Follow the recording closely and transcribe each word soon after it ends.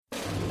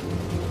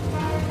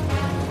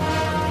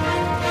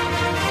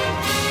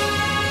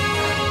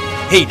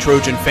Hey,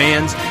 Trojan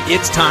fans,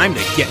 it's time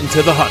to get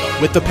into the huddle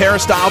with the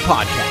Peristyle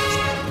Podcast.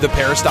 The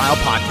Peristyle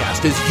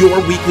Podcast is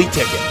your weekly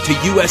ticket to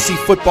USC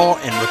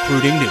football and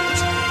recruiting news.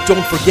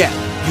 Don't forget,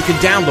 you can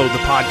download the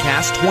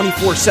podcast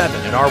 24/7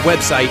 at our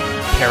website,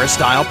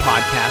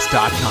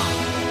 peristylepodcast.com.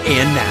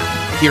 And now,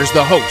 here's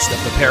the host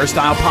of the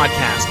Peristyle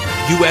Podcast,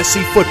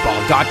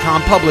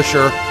 USCFootball.com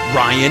publisher,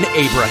 Ryan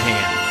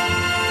Abraham.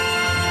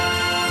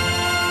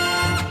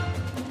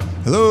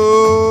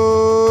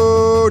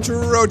 Hello,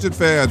 Trojan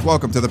fans.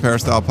 Welcome to the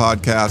Peristyle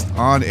Podcast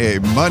on a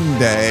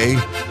Monday.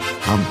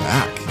 I'm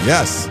back.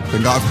 Yes,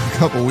 been gone for a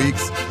couple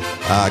weeks.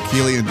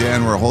 Keely and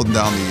Dan were holding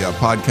down the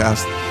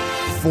podcast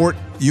fort,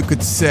 you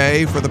could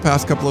say, for the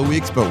past couple of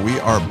weeks, but we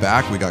are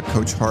back. We got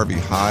Coach Harvey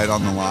Hyde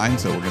on the line,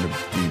 so we're going to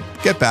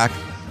get back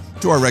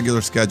to our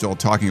regular schedule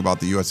talking about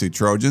the USC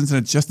Trojans,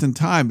 and it's just in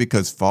time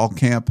because fall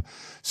camp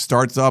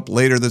starts up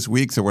later this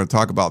week, so we're going to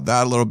talk about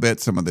that a little bit,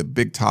 some of the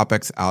big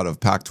topics out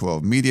of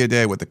Pac-12 Media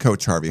Day with the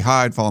Coach Harvey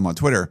Hyde. Follow him on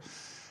Twitter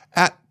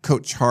at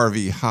Coach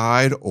Harvey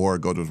Hyde, or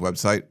go to his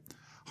website,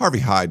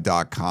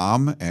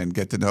 harveyhyde.com, and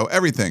get to know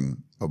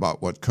everything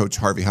about what Coach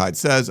Harvey Hyde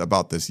says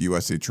about this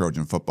USC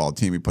Trojan football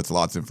team. He puts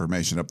lots of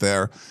information up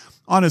there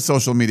on his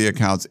social media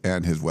accounts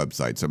and his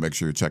website, so make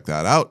sure you check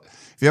that out.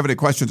 If you have any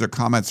questions or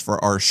comments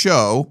for our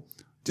show,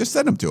 just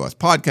send them to us,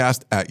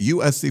 podcast at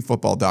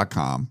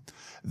uscfootball.com.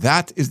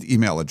 That is the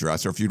email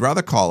address. Or if you'd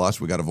rather call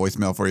us, we got a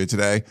voicemail for you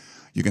today.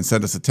 You can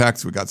send us a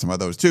text. We got some of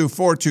those too.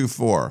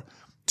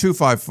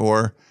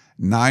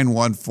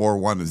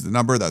 424-254-9141 is the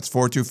number. That's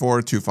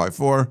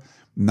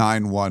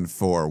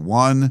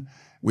 424-254-9141.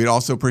 We'd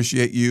also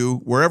appreciate you,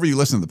 wherever you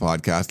listen to the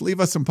podcast, leave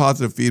us some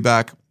positive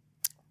feedback.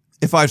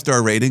 A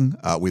 5-star rating.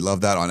 We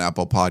love that on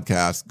Apple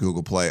Podcasts,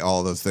 Google Play,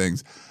 all of those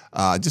things.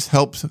 Just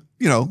helps,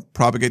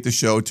 propagate the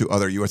show to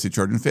other USC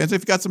Trojan fans. If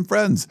you've got some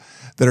friends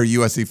that are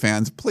USC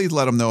fans, please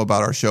let them know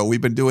about our show.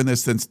 We've been doing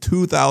this since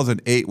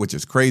 2008, which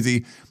is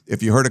crazy.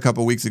 If you heard a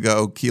couple weeks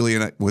ago, Keely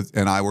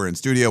and I were in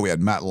studio. We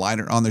had Matt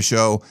Leinart on the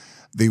show,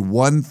 the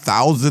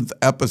 1,000th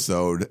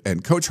episode,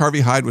 and Coach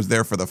Harvey Hyde was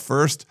there for the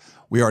first.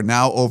 We are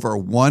now over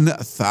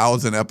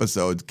 1,000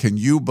 episodes. Can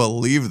you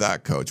believe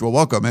that, Coach? Well,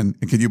 welcome, and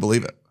can you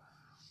believe it?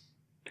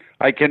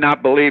 I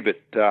cannot believe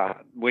it.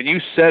 When you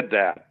said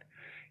that,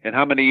 and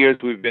how many years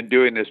we've been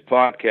doing this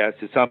podcast,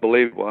 it's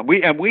unbelievable. And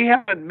we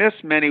haven't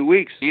missed many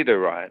weeks either,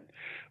 Ryan.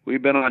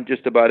 We've been on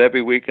just about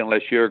every week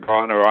unless you're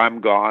gone or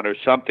I'm gone or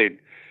something.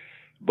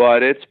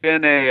 But it's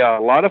been a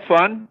lot of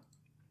fun,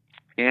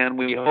 and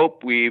we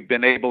hope we've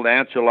been able to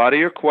answer a lot of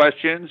your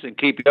questions and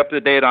keep you up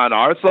to date on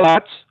our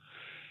thoughts.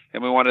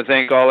 And we want to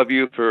thank all of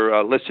you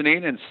for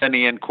listening and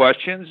sending in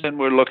questions, and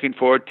we're looking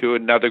forward to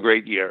another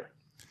great year.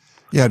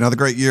 Yeah, another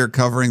great year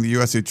covering the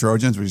USC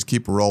Trojans. We just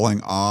keep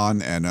rolling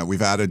on, and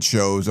we've added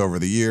shows over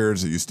the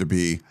years. It used to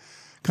be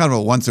kind of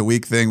a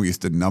once-a-week thing. We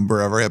used to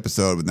number every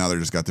episode, but now there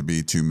just got to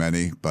be too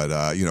many. But,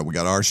 we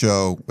got our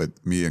show with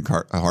me and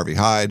Harvey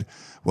Hyde.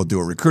 We'll do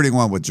a recruiting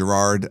one with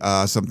Gerard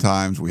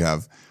sometimes. We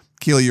have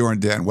Keely Ewer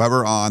and Dan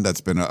Weber on. That's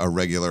been a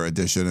regular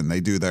addition, and they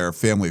do their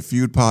Family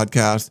Feud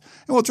podcast.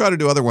 And we'll try to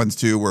do other ones,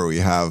 too, where we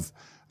have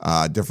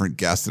different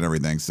guests and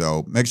everything.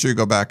 So make sure you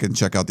go back and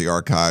check out the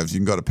archives. You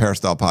can go to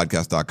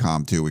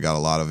peristylepodcast.com too. We got a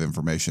lot of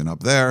information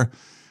up there.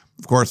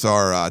 Of course,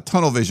 our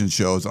Tunnel Vision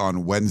shows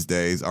on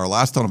Wednesdays. Our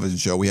last Tunnel Vision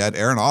show, we had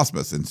Aaron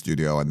Osmus in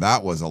studio, and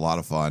that was a lot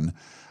of fun.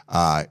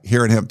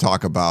 Hearing him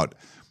talk about,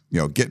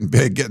 getting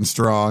big, getting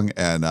strong,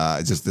 and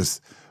just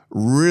this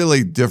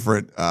really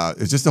different,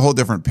 it's just a whole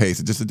different pace.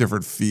 It's just a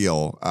different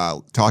feel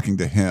talking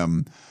to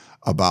him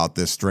about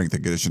this strength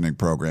and conditioning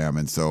program.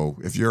 And so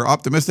if you're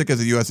optimistic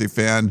as a USC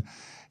fan,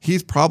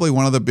 he's probably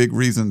one of the big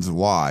reasons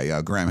why,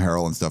 Graham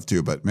Harrell and stuff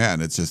too. But man,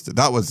 it's just,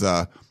 that was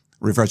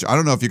refreshing. I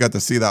don't know if you got to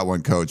see that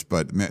one, Coach,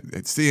 but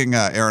man, seeing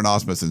Aaron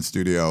Osmus in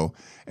studio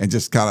and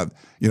just kind of,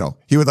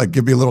 he would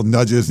give me little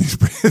nudges. He's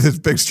this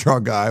big,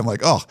 strong guy. I'm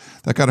like, oh,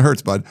 that kind of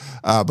hurts, bud.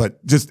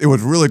 But just, it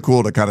was really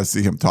cool to kind of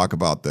see him talk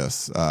about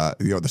this,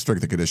 the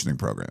strength and conditioning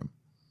program.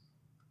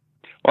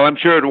 Well, I'm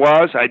sure it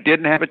was. I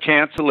didn't have a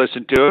chance to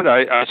listen to it.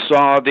 I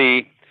saw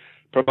the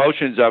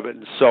promotions of it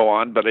and so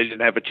on, but I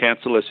didn't have a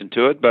chance to listen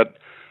to it. But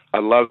I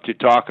love to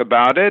talk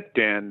about it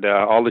and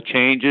all the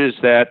changes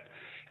that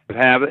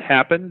have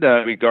happened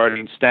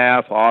regarding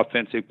staff,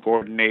 offensive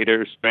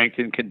coordinator, strength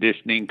and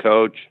conditioning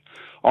coach,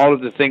 all of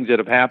the things that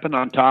have happened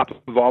on top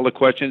of all the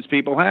questions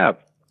people have.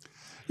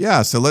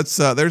 Yeah, so let's.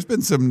 There's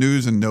been some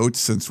news and notes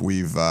since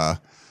we've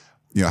had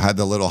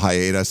the little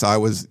hiatus. I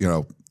was,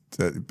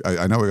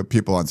 I know we have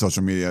people on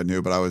social media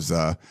knew, but I was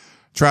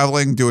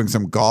traveling, doing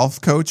some golf,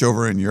 Coach,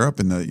 over in Europe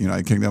in the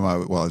United Kingdom. I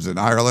was in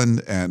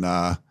Ireland and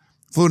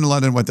flew into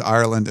London, went to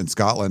Ireland and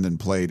Scotland and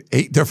played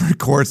 8 different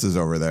courses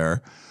over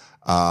there.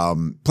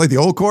 Played the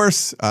old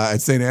course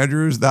at St.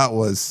 Andrews. That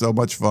was so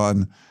much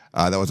fun.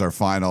 That was our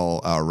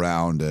final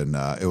round, and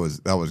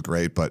that was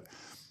great. But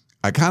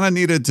I kind of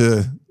needed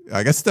to,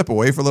 step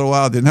away for a little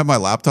while. Didn't have my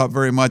laptop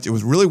very much. It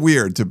was really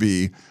weird to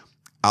be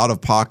out of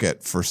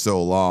pocket for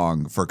so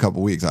long, for a couple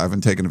of weeks. I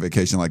haven't taken a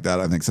vacation like that,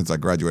 I think, since I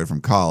graduated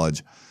from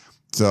college.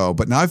 So,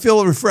 but now I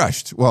feel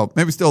refreshed. Well,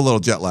 maybe still a little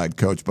jet lagged,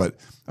 Coach, but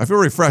I feel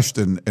refreshed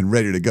and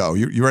ready to go.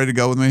 You ready to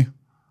go with me?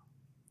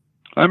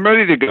 I'm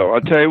ready to go.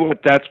 I'll tell you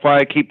what, that's why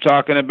I keep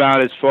talking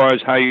about as far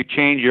as how you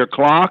change your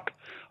clock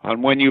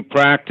on when you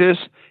practice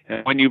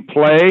and when you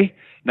play.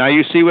 Now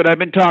you see what I've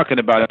been talking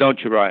about, don't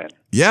you, Ryan?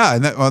 Yeah,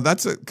 and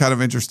that's a kind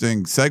of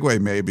interesting segue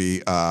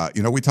maybe.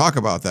 We talk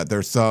about that.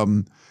 There's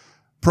some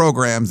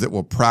programs that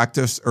will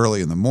practice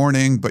early in the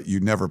morning, but you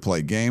never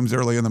play games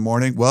early in the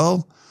morning.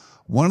 Well,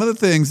 one of the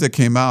things that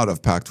came out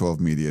of Pac-12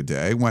 Media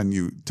Day, when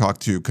you talk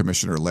to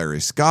Commissioner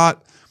Larry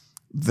Scott,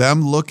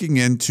 them looking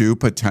into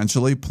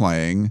potentially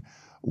playing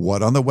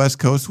what on the West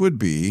Coast would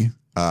be,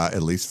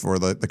 at least for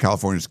the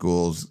California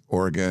schools,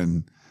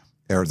 Oregon,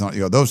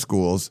 Arizona, those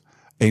schools,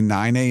 a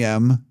 9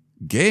 a.m.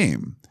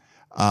 game.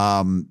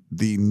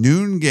 The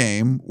noon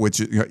game, which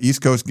is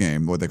East Coast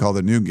game, what they call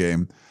the noon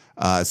game,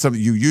 some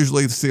you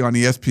usually see on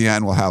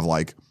ESPN will have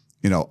like,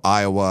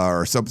 Iowa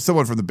or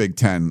someone from the Big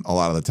Ten a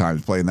lot of the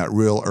times playing that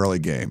real early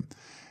game.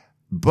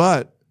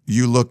 But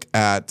you look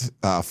at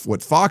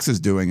what Fox is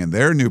doing in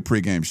their new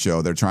pregame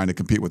show. They're trying to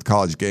compete with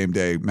College Game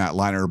Day. Matt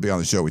Leinart will be on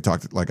the show. We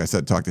talked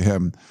to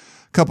him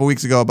a couple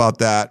weeks ago about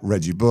that.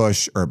 Reggie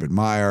Bush, Urban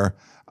Meyer,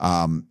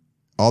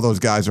 all those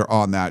guys are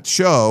on that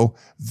show.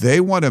 They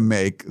want to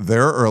make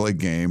their early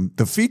game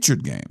the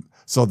featured game.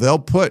 So they'll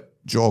put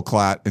Joel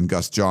Klatt and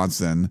Gus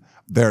Johnson,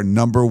 their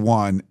number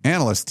one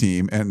analyst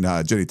team, and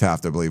Jenny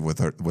Taft, I believe,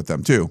 with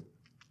them too.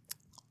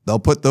 They'll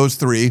put those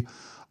three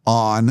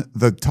on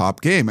the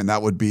top game, and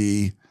that would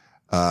be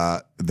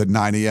the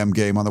 9 a.m.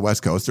 game on the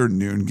West Coast or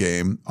noon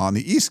game on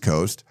the East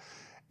Coast.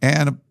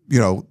 And,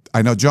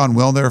 I know John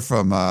Wilner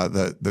from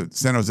the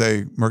San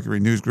Jose Mercury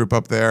News Group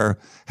up there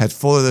has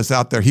floated this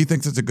out there. He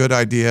thinks it's a good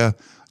idea.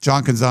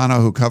 John Canzano,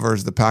 who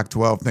covers the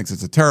Pac-12, thinks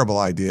it's a terrible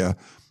idea.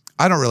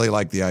 I don't really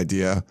like the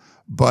idea,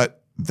 but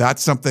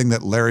that's something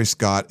that Larry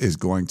Scott is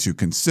going to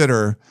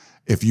consider.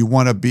 If you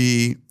want to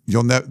be,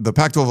 the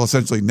Pac-12 will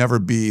essentially never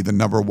be the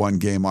number one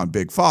game on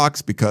Big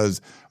Fox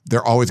because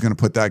they're always going to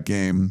put that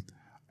game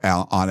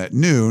on at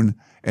noon,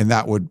 and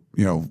that would,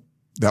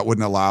 that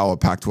wouldn't allow a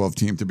Pac-12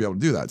 team to be able to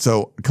do that.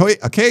 So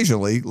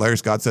occasionally, Larry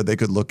Scott said they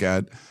could look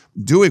at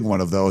doing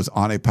one of those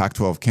on a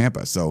Pac-12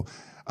 campus. So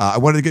I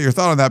wanted to get your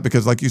thought on that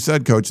because, like you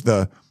said, Coach,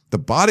 the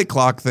body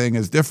clock thing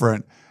is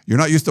different. You're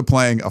not used to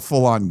playing a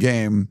full-on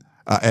game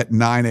at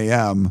 9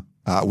 a.m.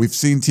 We've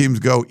seen teams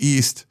go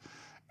east,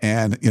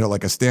 and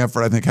like a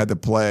Stanford, I think, had to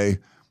play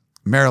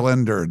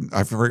Maryland, or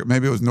I forget,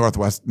 maybe it was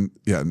Northwestern,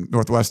 and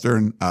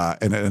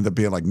it ended up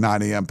being like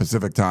 9 a.m.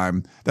 Pacific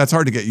time. That's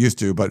hard to get used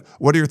to, but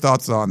what are your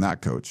thoughts on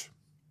that, Coach?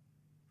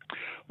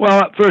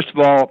 Well, first of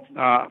all,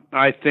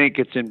 I think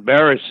it's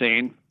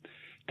embarrassing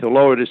to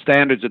lower the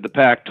standards of the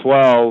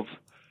Pac-12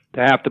 to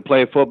have to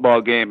play a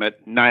football game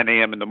at 9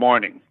 a.m. in the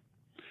morning.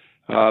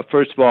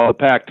 First of all, the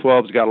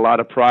Pac-12's got a lot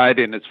of pride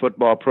in its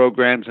football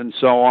programs and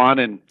so on,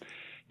 and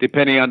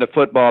depending on the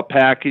football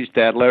package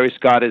that Larry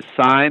Scott has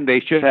signed, they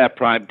should have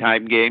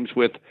primetime games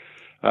with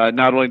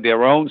not only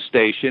their own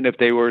station, if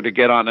they were to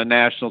get on a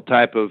national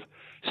type of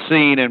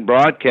scene and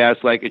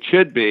broadcast like it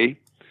should be,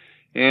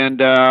 and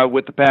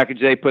with the package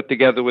they put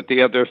together with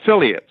the other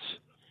affiliates.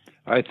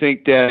 I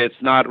think that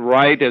it's not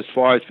right as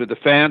far as for the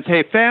fans.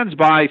 Hey, fans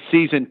buy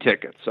season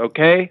tickets,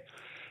 okay?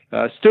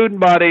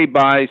 Student body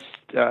buys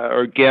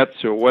or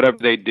gets or whatever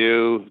they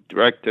do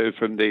direct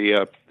from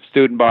the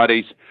student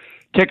bodies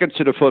tickets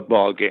to the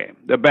football game.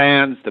 The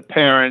bands, the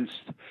parents.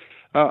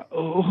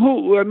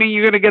 You're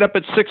going to get up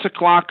at 6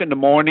 o'clock in the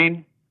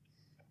morning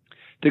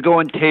to go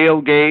and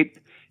tailgate.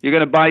 You're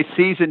going to buy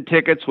season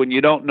tickets when you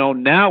don't know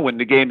now when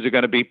the games are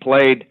going to be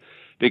played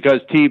because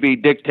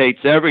TV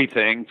dictates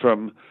everything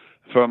from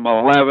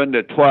 11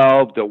 to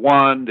 12 to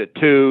 1 to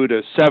 2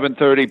 to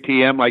 7:30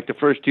 p.m. like the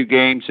first two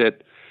games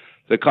at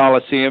the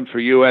Coliseum for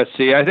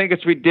USC. I think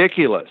it's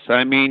ridiculous.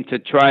 To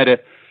try to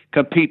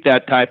compete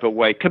that type of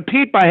way.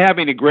 Compete by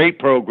having a great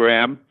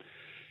program,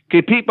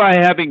 compete by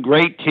having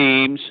great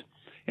teams,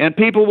 and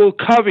people will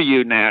cover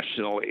you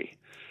nationally.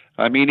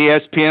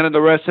 ESPN and the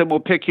rest of them will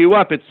pick you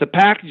up. It's the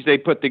package they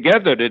put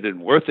together that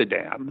isn't worth a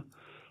damn,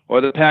 or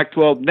the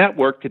Pac-12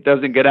 network that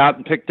doesn't get out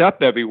and picked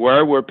up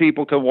everywhere where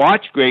people can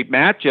watch great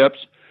matchups,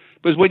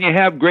 because when you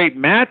have great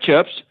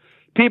matchups,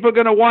 people are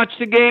going to watch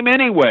the game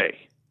anyway.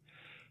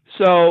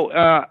 So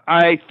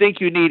I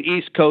think you need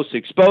East Coast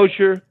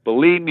exposure.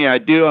 Believe me, I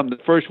do. I'm the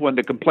first one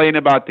to complain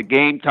about the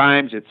game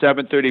times at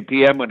 7:30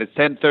 p.m. when it's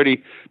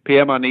 10:30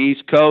 p.m. on the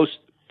East Coast.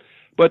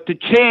 But to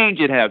change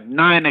and have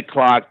 9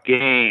 o'clock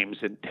games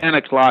and 10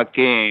 o'clock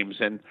games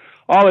and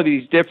all of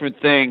these different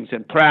things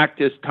and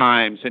practice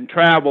times and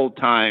travel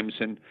times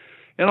and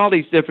all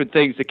these different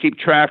things to keep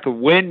track of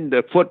when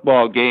the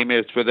football game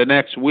is for the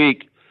next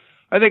week,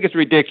 I think it's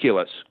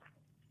ridiculous.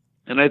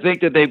 And I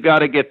think that they've got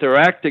to get their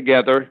act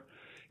together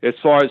as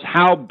far as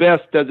how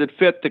best does it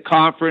fit the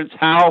conference,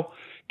 how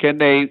can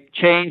they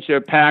change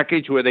their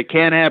package where they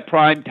can have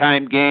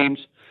primetime games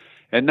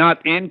and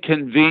not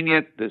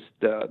inconvenient the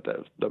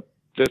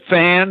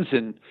fans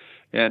and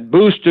and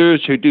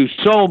boosters who do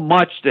so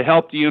much to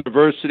help the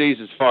universities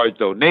as far as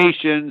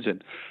donations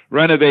and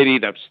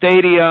renovating of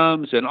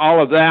stadiums and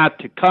all of that,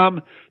 to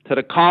come to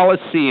the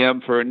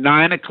Coliseum for a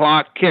 9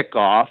 o'clock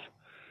kickoff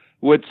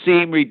would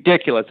seem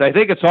ridiculous. I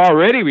think it's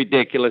already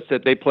ridiculous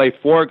that they play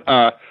four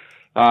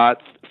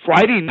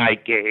Friday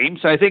night games.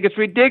 I think it's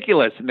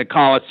ridiculous in the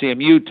Coliseum,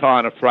 Utah,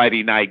 on a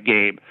Friday night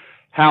game,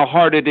 how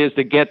hard it is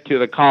to get to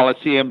the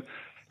Coliseum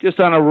just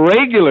on a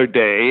regular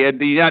day, and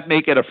do you not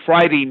make it a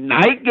Friday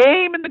night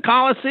game in the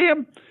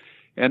Coliseum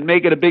and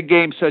make it a big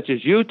game such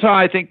as Utah?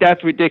 I think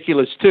that's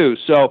ridiculous too.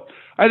 So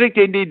I think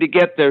they need to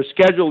get their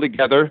schedule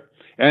together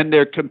and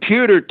their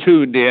computer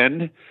tuned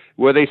in,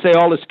 where they say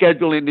all the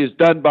scheduling is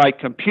done by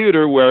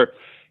computer, where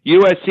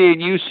USC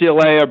and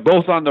UCLA are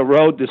both on the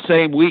road the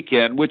same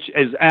weekend, which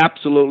is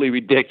absolutely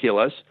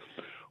ridiculous.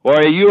 Or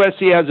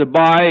USC has a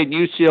bye and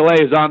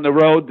UCLA is on the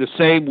road the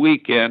same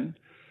weekend.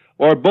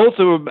 Or both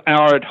of them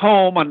are at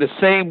home on the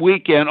same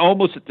weekend,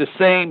 almost at the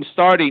same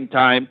starting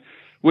time,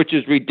 which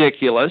is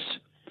ridiculous.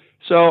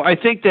 So I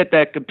think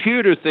that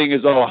computer thing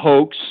is all a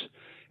hoax.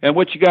 And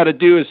what you got to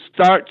do is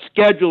start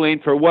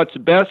scheduling for what's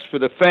best for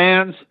the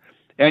fans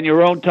and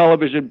your own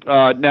television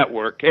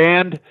network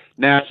and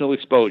national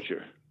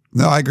exposure.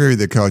 No, I agree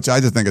with you, Coach. I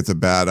just think it's a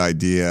bad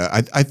idea.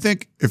 I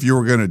think if you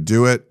were going to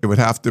do it, it would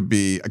have to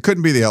be, it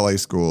couldn't be the LA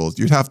schools.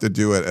 You'd have to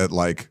do it at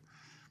like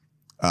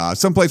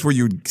someplace where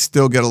you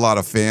still get a lot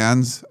of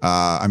fans.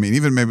 I mean,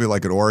 even maybe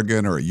like at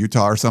Oregon or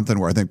Utah or something,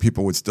 where I think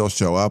people would still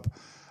show up.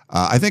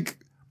 I think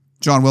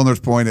John Wilner's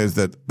point is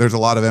that there's a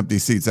lot of empty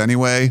seats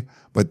anyway,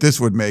 but this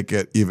would make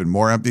it even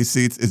more empty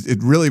seats. It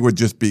really would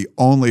just be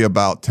only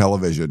about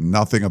television,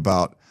 nothing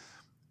about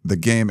the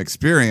game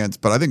experience.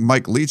 But I think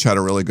Mike Leach had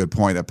a really good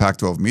point at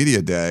Pac-12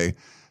 Media Day,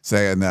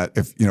 saying that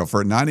if,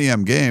 for a 9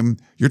 a.m. game,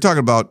 you're talking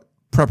about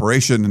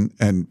preparation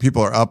and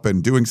people are up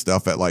and doing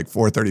stuff at like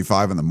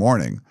 4:35 in the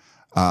morning.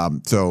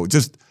 So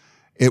just,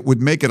 it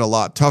would make it a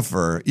lot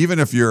tougher, even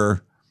if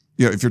you're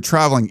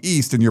traveling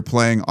east and you're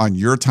playing on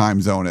your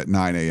time zone at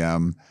 9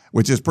 a.m.,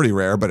 which is pretty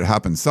rare, but it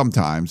happens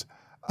sometimes.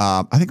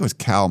 I think it was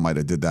Cal might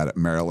have did that at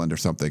Maryland or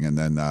something, and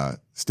then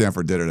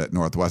Stanford did it at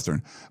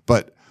Northwestern.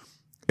 But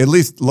at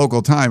least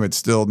local time, it's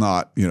still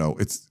not,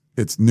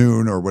 it's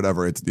noon or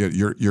whatever. It's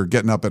you're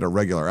getting up at a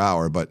regular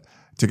hour, but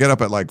to get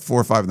up at like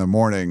 4 or 5 in the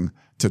morning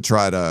to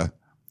try to,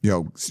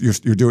 you're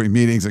doing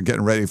meetings and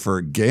getting ready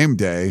for game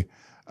day.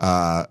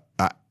 I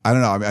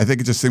don't know. I mean, I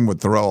think it just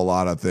would throw a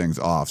lot of things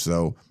off.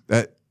 So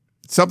that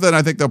something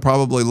I think they'll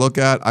probably look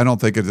at. I don't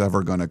think it's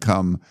ever going to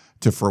come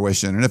to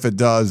fruition, and if it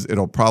does,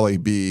 it'll probably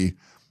be,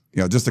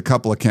 just a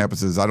couple of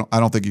campuses. I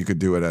don't think you could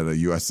do it at a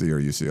USC or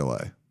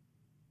UCLA.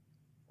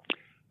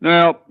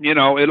 Well,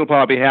 it'll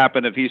probably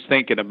happen if he's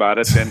thinking about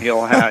it. Then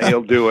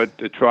he'll do it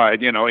to try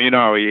it. You know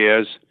how he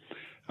is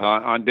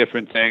on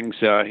different things.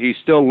 He's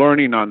still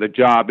learning on the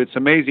job. It's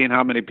amazing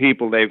how many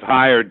people they've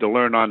hired to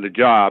learn on the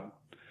job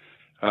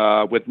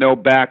with no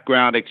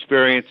background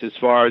experience as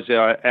far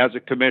as a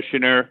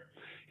commissioner.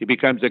 He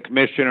becomes a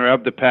commissioner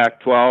of the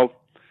Pac-12.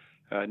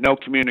 No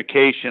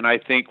communication, I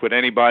think, with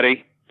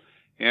anybody.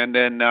 And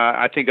then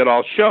I think it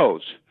all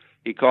shows.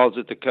 He calls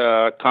it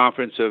the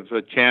Conference of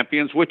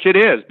Champions, which it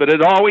is, but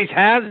it always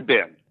has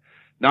been,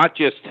 not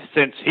just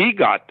since he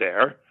got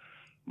there.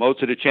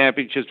 Most of the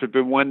championships have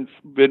been winning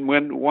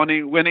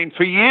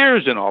for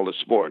years in all the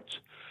sports.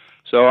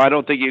 So I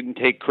don't think you can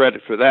take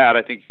credit for that.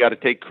 I think you got to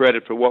take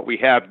credit for what we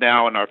have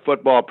now in our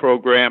football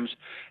programs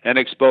and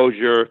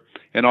exposure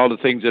and all the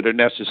things that are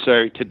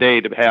necessary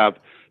today to have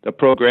the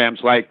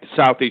programs like the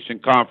Southeastern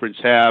Conference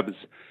has,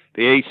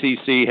 the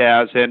ACC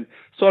has, and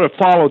sort of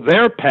follow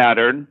their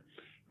pattern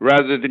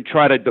rather than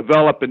try to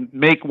develop and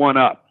make one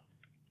up.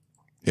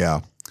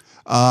 Yeah.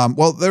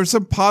 Well, there's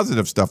some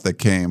positive stuff that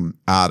came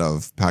out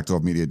of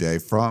Pac-12 Media Day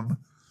from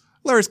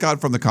Larry Scott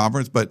from the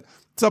conference, but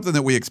something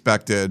that we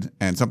expected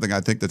and something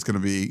I think that's going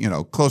to be,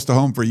 close to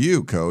home for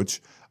you,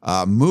 Coach,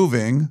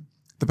 moving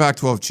the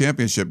Pac-12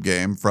 championship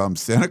game from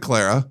Santa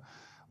Clara,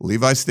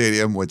 Levi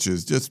Stadium, which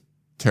is just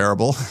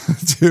terrible,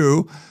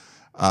 to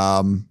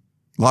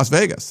Las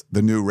Vegas,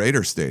 the new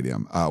Raiders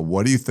Stadium.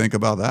 What do you think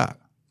about that?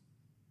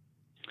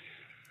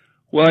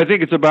 Well, I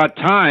think it's about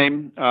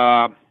time.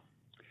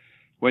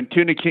 When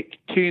Tina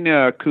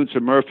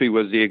Kunzer Murphy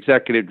was the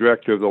executive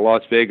director of the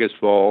Las Vegas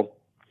Bowl,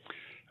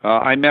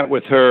 I met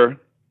with her,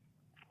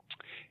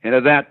 and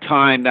at that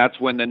time, that's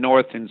when the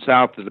North and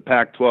South of the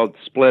Pac-12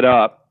 split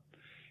up,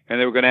 and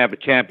they were going to have a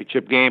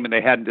championship game, and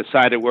they hadn't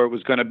decided where it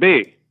was going to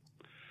be.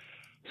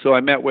 So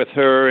I met with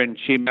her, and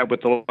she met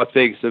with the Las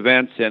Vegas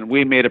Events, and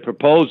we made a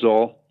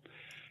proposal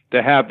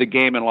to have the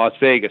game in Las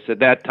Vegas at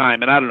that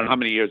time. And I don't know how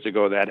many years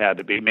ago that had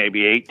to be,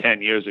 maybe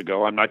 8-10 years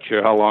ago. I'm not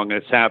sure how long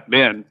it's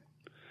been.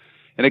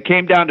 And it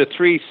came down to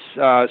three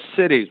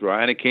cities,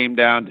 Ryan. It came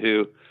down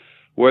to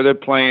where they're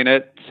playing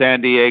it,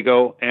 San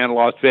Diego and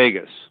Las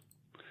Vegas.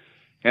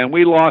 And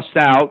we lost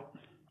out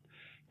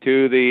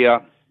to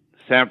the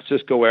San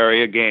Francisco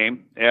area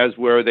game as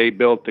where they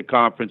built the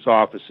conference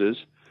offices.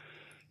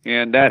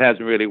 And that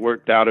hasn't really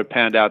worked out or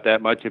panned out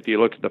that much if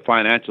you look at the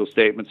financial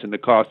statements and the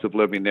cost of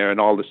living there and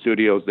all the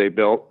studios they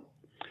built.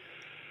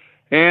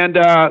 And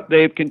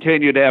they've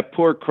continued to have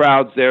poor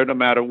crowds there no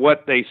matter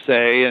what they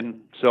say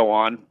and so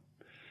on.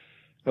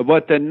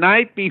 But the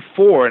night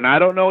before, and I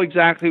don't know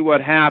exactly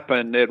what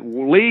happened, it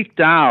leaked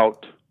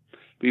out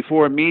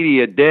before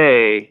Media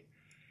Day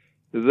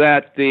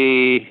that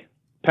the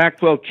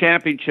Pac-12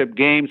 championship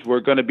games were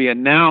going to be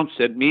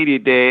announced at Media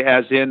Day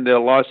as in the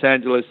Los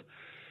Angeles,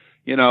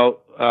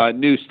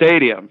 new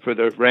stadium for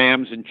the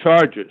Rams and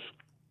Chargers.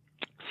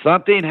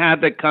 Something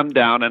had to come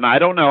down, and I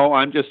don't know,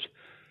 I'm just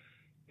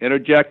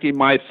interjecting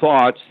my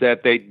thoughts,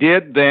 that they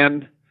did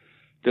then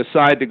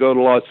decide to go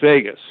to Las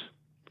Vegas.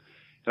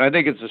 And I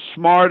think it's the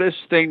smartest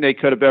thing they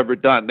could have ever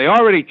done. They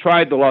already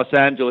tried the Los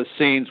Angeles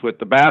scenes with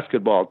the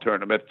basketball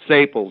tournament at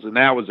Staples, and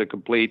that was a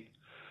complete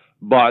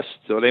bust.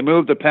 So they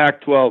moved the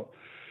Pac-12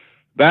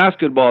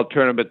 basketball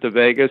tournament to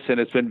Vegas, and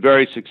it's been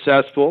very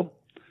successful.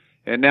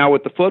 And now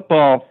with the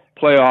football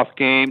playoff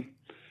game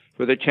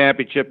for the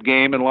championship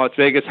game in Las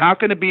Vegas, how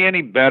can it be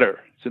any better?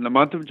 It's in the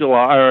month of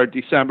July or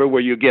December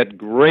where you get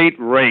great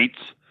rates.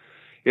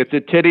 It's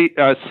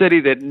a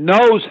city that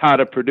knows how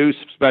to produce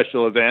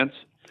special events.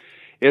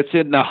 It's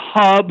in the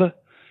hub,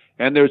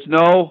 and there's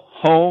no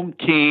home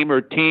team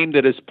or team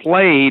that has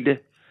played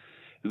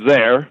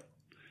there.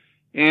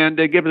 And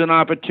it gives an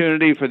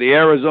opportunity for the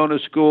Arizona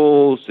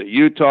schools, the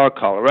Utah,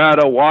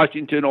 Colorado,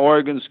 Washington,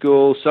 Oregon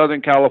schools,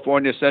 Southern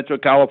California, Central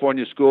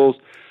California schools,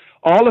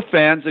 all the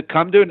fans that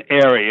come to an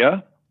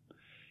area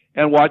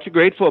and watch a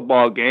great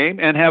football game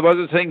and have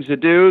other things to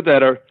do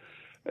that are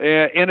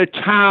in a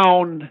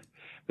town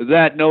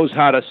that knows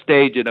how to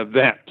stage an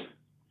event.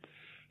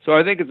 So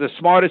I think it's the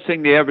smartest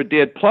thing they ever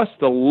did. Plus,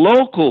 the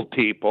local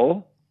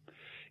people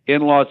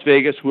in Las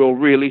Vegas will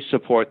really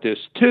support this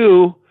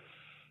too.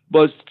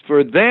 But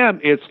for them,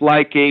 it's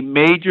like a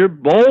major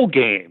bowl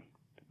game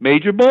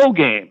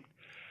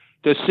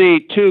to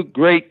see two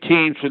great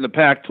teams from the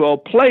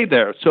Pac-12 play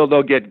there. So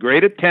they'll get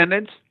great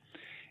attendance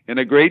in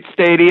a great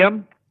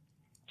stadium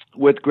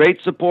with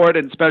great support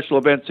and special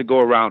events to go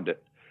around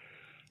it.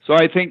 So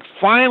I think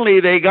finally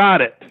they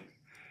got it.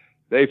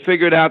 They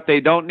figured out they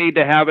don't need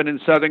to have it in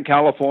Southern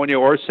California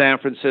or San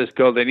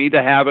Francisco. They need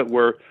to have it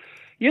where,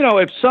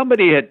 if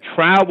somebody had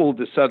traveled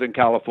to Southern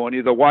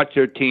California to watch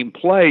their team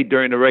play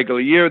during the regular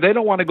year, they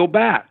don't want to go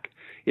back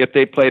if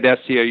they played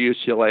SC or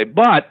UCLA.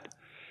 But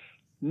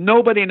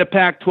nobody in the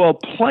Pac-12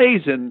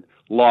 plays in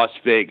Las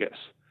Vegas.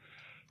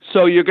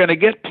 So you're going to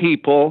get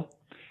people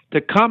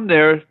to come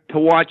there to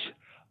watch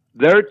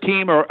their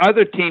team or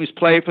other teams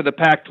play for the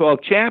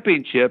Pac-12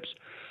 championships.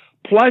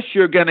 Plus,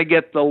 you're going to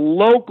get the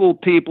local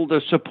people to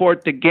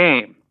support the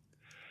game.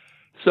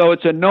 So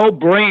it's a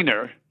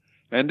no-brainer,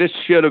 and this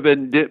should have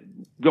been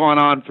going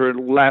on for the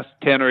last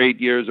 10 or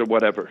 8 years or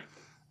whatever.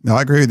 No,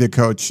 I agree with you,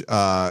 Coach.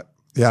 I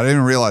didn't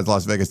even realize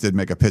Las Vegas did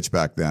make a pitch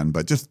back then,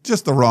 but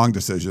just the wrong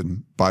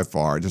decision by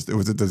far. It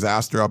was a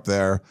disaster up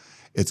there.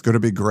 It's going to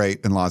be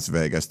great in Las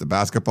Vegas. The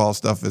basketball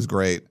stuff is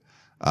great.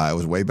 It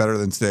was way better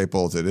than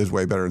Staples. It is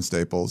way better than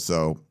Staples.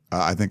 So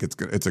I think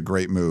it's a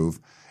great move.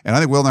 And I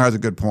think Wilner has a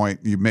good point.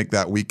 You make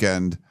that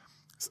weekend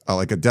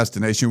like a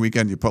destination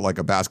weekend. You put like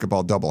a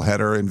basketball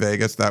doubleheader in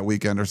Vegas that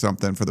weekend or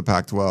something for the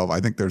Pac-12. I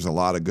think there's a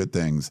lot of good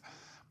things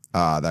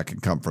that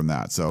can come from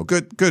that. So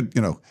good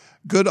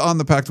on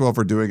the Pac-12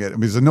 for doing it. I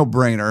mean, it's a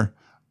no-brainer.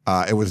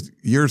 It was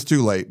years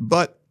too late,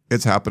 but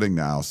it's happening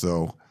now.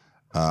 So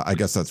I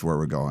guess that's where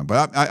we're going.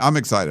 But I'm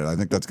excited. I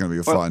think that's going to be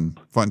a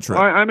fun trip.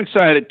 I'm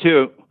excited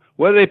too.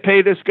 What do they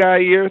pay this guy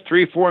a year?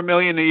 $3-4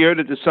 million a year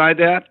to decide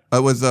that?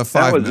 It was $5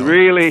 million. That was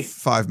really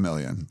 $5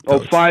 million.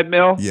 Coach. Oh, $5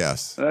 million?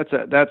 Yes. That's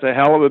a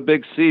hell of a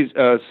big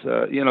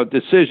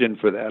decision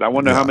for that. I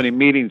wonder how many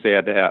meetings they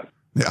had to have.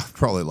 Yeah,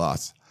 probably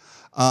lots.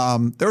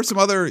 There were some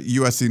other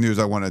USC news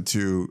I wanted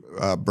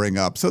to bring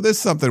up. So this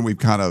is something we've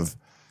kind of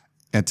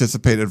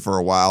anticipated for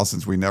a while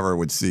since we never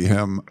would see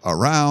him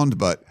around,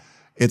 but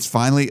it's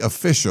finally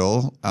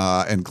official.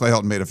 And Clay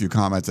Helton made a few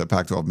comments at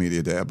Pac-12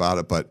 Media Day about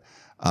it, but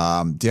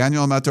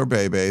Daniel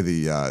Imatorbhebhe,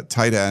 the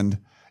tight end,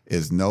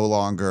 is no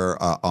longer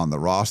on the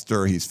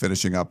roster. He's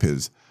finishing up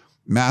his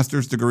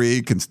master's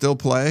degree, can still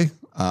play.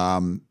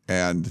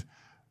 And,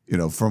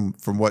 from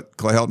what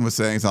Clay Helton was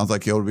saying, it sounds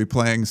like he'll be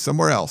playing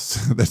somewhere else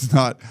that's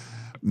not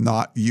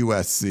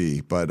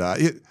USC. But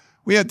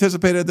we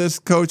anticipated this,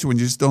 Coach, when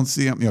you just don't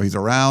see him. He's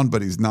around,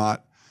 but he's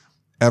not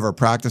ever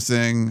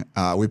practicing.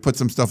 We put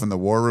some stuff in the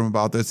War Room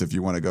about this. If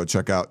you want to go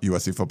check out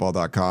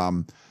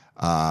uscfootball.com.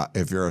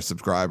 If you're a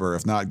subscriber,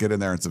 if not, get in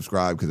there and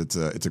subscribe because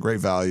it's a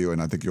great value,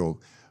 and I think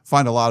you'll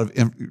find a lot of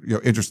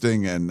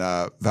interesting and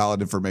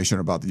valid information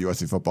about the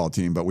USC football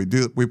team. But we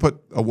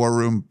put a War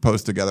Room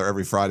post together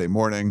every Friday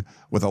morning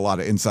with a lot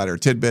of insider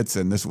tidbits,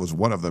 and this was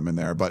one of them in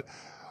there. But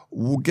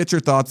we'll get your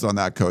thoughts on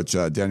that, Coach.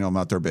 Daniel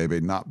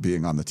Imatorbhebhe not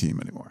being on the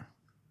team anymore.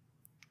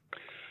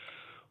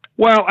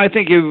 Well, I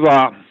think you've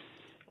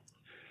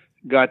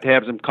got to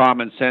have some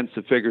common sense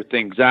to figure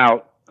things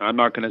out. I'm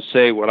not going to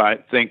say what I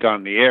think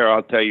on the air.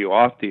 I'll tell you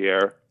off the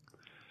air.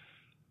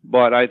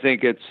 But I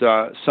think it's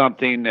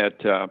something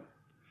that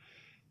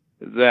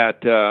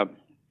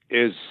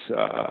is,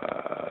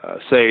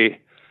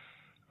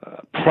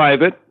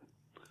 private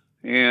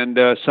and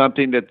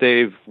something that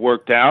they've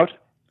worked out,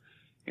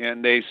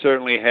 and they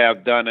certainly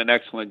have done an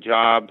excellent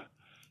job,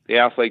 the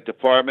athletic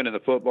department and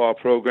the football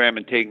program,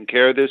 in taking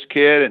care of this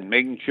kid and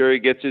making sure he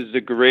gets his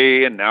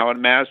degree and now a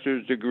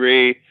master's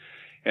degree,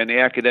 and the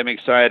academic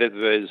side of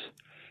his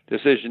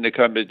decision to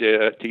come to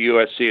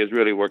USC has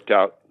really worked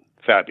out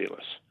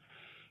fabulous.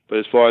 But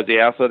as far as the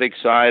athletic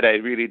side, I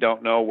really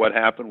don't know what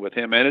happened with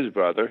him and his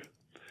brother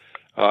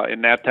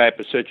in that type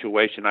of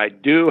situation. I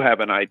do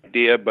have an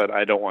idea, but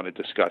I don't want to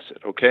discuss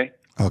it, okay?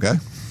 Okay.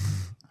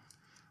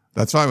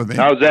 That's fine with me.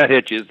 How's that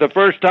hit you? It's the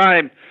first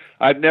time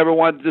I've never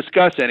wanted to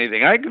discuss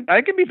anything.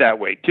 I can be that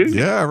way, too.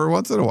 Yeah, every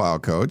once in a while,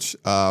 Coach.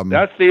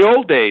 That's the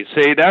old days.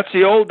 See, that's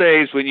the old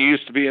days when you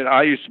used to be,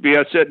 I used to be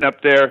sitting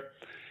up there,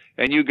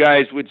 and you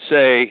guys would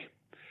say,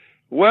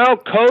 well,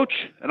 Coach,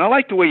 and I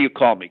like the way you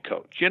call me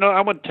Coach. You know,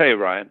 I'm going to tell you,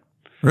 Ryan.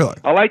 Really?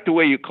 I like the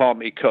way you call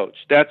me Coach.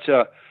 That's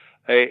a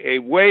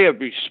way of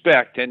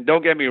respect, and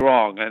don't get me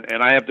wrong,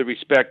 and I have the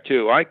respect,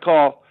 too. I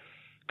call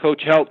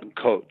Coach Helton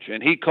Coach,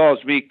 and he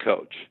calls me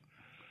Coach.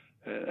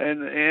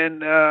 And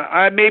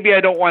maybe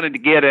I don't want to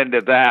get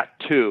into that,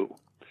 too.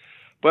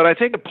 But I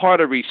think a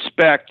part of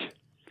respect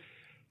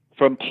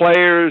from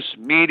players,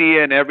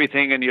 media, and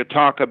everything, and you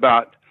talk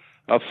about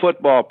a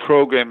football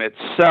program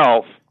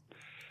itself,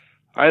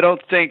 I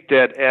don't think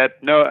that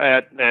at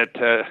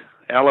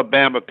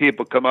Alabama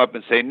people come up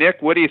and say,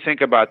 Nick, what do you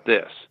think about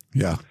this?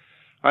 Yeah.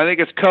 I think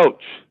it's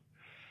Coach.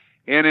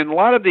 And in a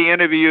lot of the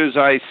interviews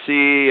I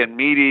see and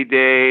media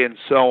day and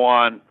so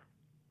on,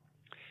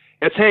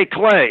 it's, hey,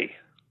 Clay.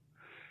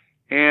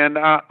 And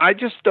I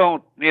just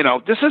don't,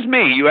 this is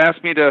me. You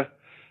asked me to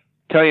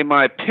tell you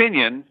my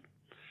opinion.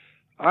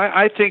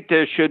 I think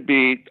there should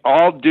be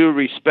all due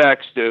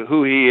respects to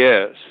who he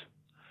is.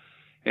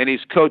 And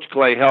he's Coach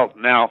Clay Helton.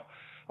 Now,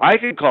 I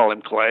can call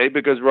him Clay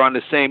because we're on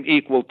the same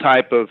equal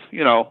type of,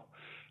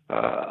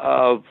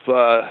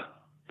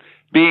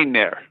 being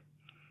there.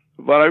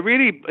 But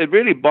it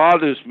really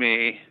bothers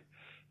me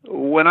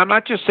when I'm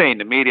not just saying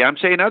the media, I'm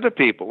saying other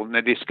people when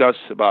they discuss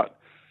about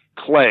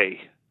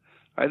Clay.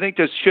 I think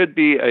there should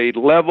be a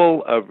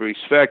level of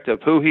respect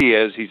of who he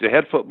is. He's a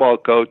head football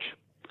coach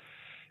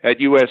at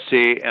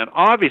USC, and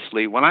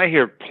obviously when I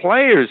hear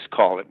players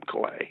call him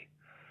Clay,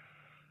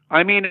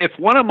 I mean, if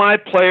one of my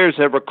players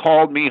ever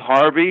called me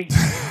Harvey,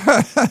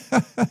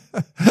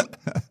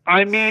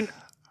 I mean,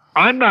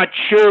 I'm not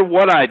sure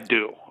what I'd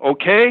do,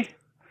 okay?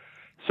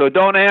 So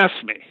don't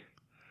ask me.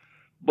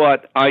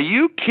 But are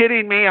you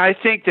kidding me? I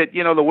think that,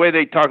 the way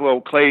they talk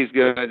about Clay's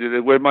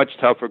good, we're much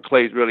tougher.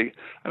 Clay's really,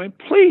 I mean,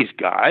 please,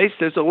 guys,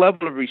 there's a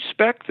level of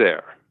respect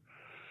there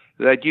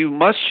that you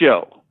must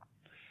show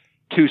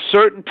to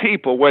certain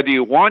people, whether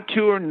you want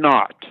to or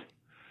not,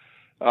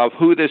 of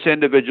who this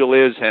individual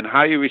is and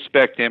how you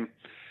respect him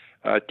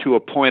to a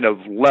point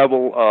of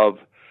level of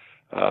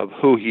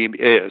who he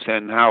is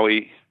and how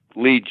he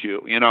leads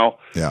you,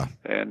 Yeah.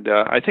 And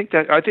I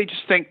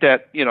just think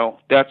that,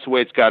 that's the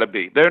way it's got to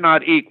be. They're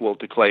not equal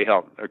to Clay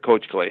Helton or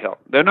Coach Clay Helton.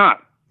 They're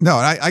not. No,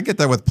 and I get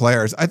that with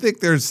players. I think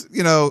there's,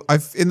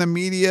 in the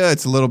media,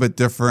 it's a little bit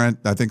different.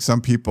 I think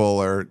some people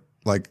are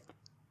like,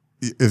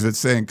 is it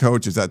saying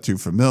coach? Is that too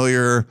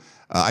familiar?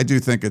 I do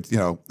think it's,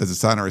 as a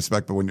sign of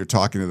respect, but when you're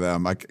talking to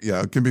them,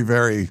 it can be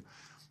very,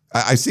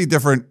 I see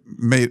different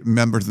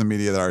members of the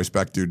media that I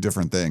respect do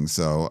different things.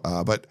 So,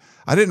 but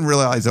I didn't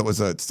realize that was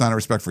a sign of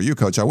respect for you,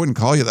 Coach. I wouldn't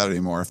call you that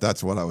anymore if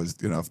that's what I was,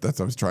 if that's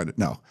what I was trying to.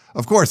 No,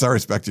 of course I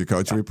respect you,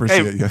 Coach. We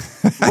appreciate you.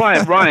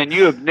 Ryan,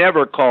 you have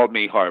never called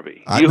me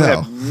Harvey. You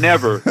have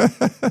never,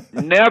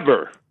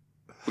 never.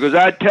 Because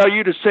I'd tell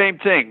you the same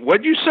thing.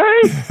 What'd you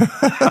say?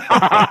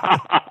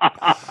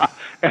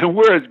 And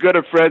we're as good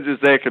of friends as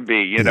they can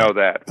be. You know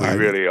that. We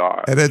really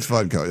are. And it's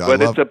fun, Coach.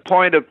 But it's a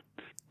point of...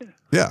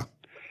 Yeah.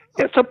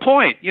 It's a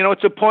point.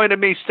 It's a point of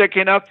me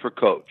sticking up for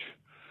Coach.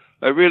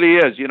 It really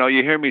is. You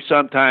hear me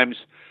sometimes.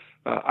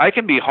 I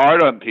can be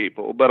hard on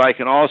people, but I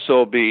can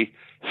also be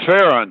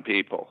fair on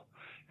people.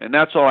 And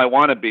that's all I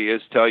want to be,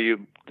 is tell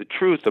you the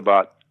truth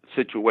about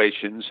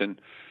situations. And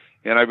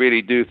I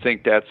really do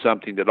think that's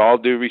something that, all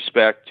due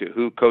respect to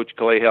who Coach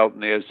Clay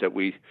Helton is, that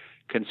we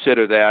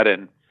consider that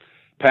and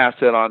pass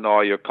it on to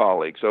all your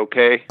colleagues,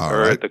 okay? All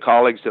right. The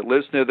colleagues that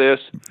listen to this,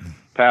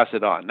 pass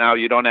it on. Now,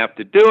 you don't have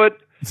to do it,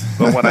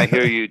 but when I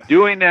hear you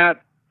doing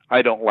that,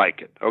 I don't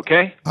like it,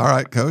 okay? All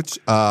right, Coach.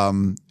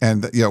 And,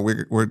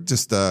 we're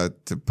just to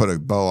put a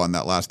bow on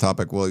that last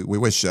topic, we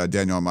wish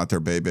Daniel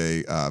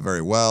Imatorbhebhe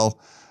very well.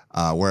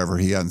 Wherever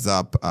he ends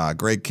up.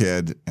 Great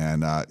kid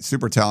and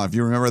super talented. If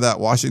you remember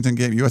that Washington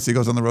game, USC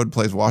goes on the road,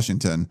 plays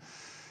Washington.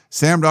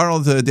 Sam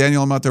Darnold to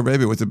Daniel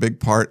Imatorbhebhe was a big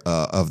part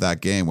of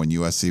that game when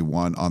USC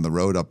won on the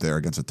road up there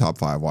against a top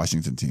 5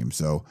 Washington team.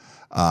 So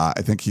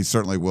I think he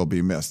certainly will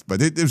be missed.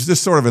 But it was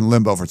just sort of in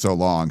limbo for so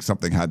long.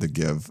 Something had to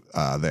give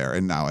there,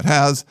 and now it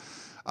has.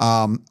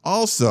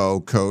 Also,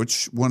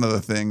 Coach, one of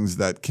the things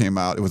that came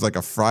out, it was like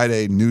a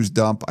Friday news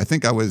dump. I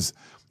think I was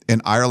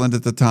in Ireland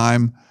at the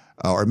time.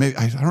 Or maybe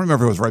I don't remember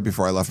if it was right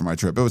before I left for my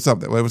trip. It was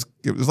something.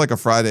 It was like a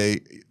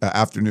Friday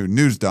afternoon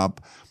news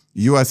dump.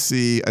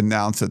 USC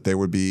announced that they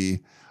would be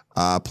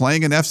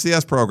playing an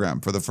FCS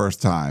program for the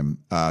first time.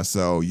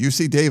 So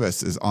UC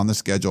Davis is on the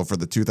schedule for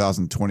the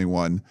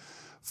 2021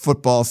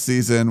 football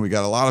season. We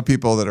got a lot of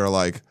people that are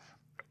like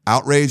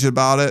outraged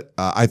about it.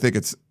 I think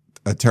it's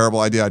a terrible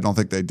idea. I don't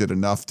think they did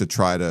enough to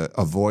try to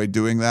avoid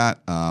doing that.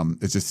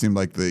 It just seemed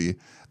like the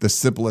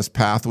simplest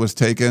path was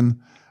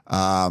taken.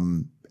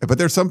 But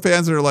there's some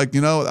fans that are like,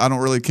 I don't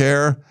really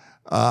care.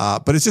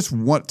 But it's just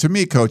to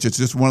me, Coach, it's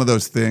just one of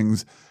those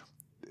things.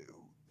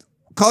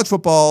 College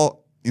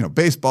football,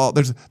 baseball,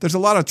 there's a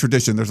lot of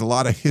tradition. There's a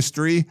lot of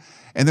history.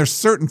 And there's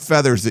certain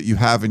feathers that you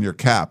have in your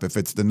cap. If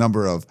it's the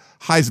number of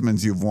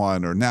Heismans you've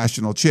won or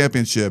national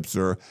championships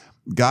or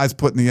guys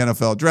put in the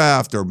NFL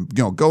draft or,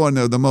 going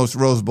to the most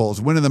Rose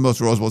Bowls, winning the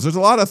most Rose Bowls. There's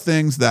a lot of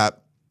things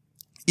that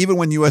even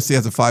when USC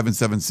has a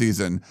 5-7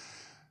 season,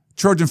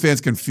 Trojan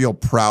fans can feel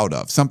proud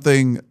of.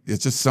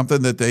 It's just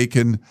something that they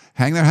can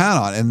hang their hat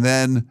on. And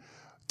then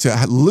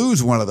to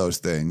lose one of those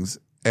things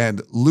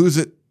and lose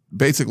it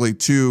basically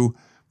to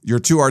your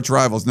two arch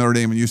rivals, Notre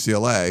Dame and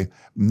UCLA,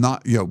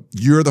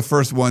 you're the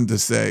first one to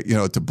say,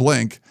 to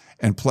blink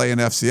and play an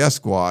FCS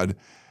squad.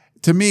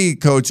 To me,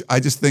 Coach, I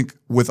just think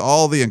with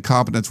all the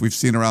incompetence we've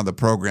seen around the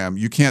program,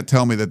 you can't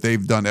tell me that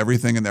they've done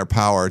everything in their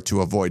power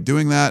to avoid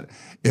doing that.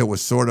 It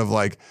was sort of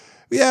like,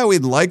 yeah,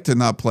 we'd like to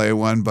not play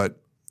one, but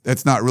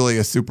it's not really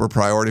a super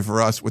priority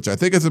for us, which I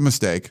think is a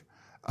mistake.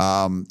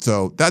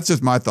 So that's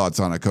just my thoughts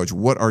on it, Coach.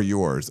 What are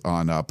yours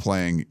on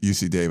playing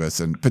UC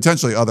Davis and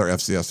potentially other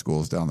FCS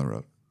schools down the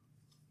road?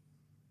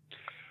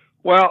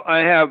 Well, I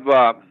have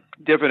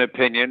different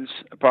opinions,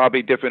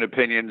 probably different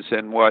opinions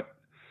than what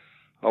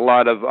a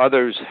lot of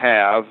others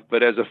have.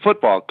 But as a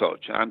football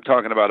coach, I'm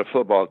talking about a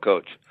football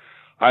coach,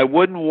 I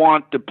wouldn't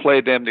want to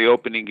play them the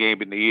opening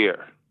game in the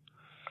year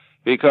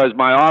because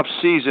my off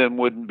season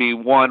wouldn't be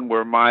one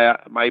where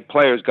my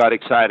players got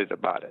excited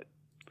about it.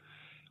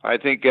 I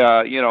think,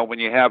 when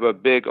you have a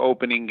big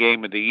opening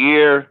game of the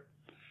year,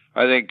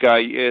 I think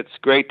it's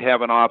great to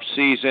have an off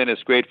season.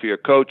 It's great for your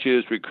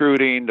coaches,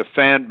 recruiting, the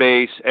fan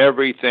base,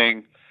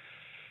 everything,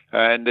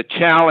 and the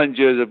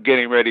challenges of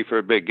getting ready for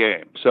a big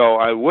game. So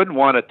I wouldn't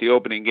want it the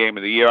opening game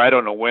of the year. I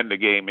don't know when the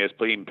game is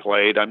being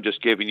played. I'm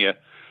just giving you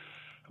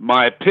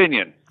my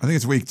opinion. I think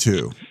it's week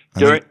 2.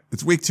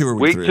 It's week 2 or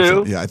week 3.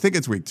 Week 2? Yeah, I think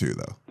it's week 2,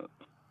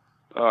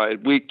 though.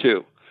 Week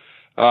 2.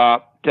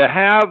 To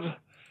have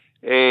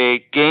a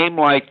game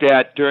like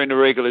that during the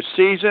regular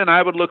season,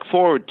 I would look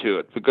forward to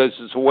it because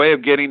it's a way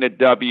of getting a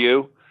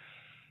W.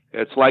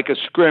 It's like a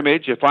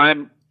scrimmage. If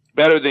I'm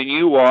better than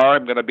you are,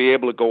 I'm going to be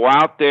able to go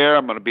out there.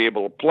 I'm going to be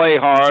able to play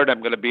hard.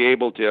 I'm going to be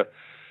able to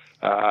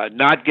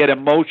not get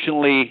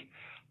emotionally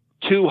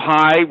too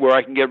high where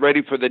I can get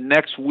ready for the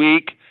next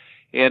week.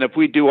 And if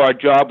we do our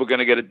job, we're going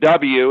to get a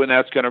W, and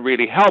that's going to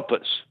really help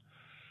us.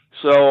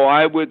 So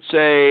I would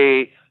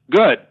say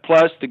good.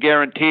 Plus, the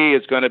guarantee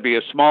is going to be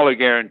a smaller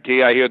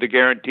guarantee. I hear the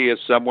guarantee is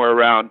somewhere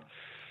around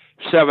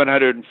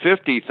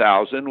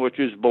 $750,000, which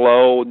is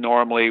below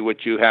normally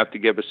what you have to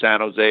give a San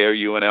Jose or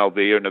UNLV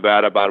or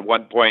Nevada, about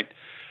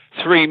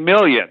 $1.3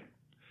 million.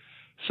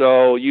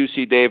 So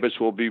UC Davis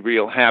will be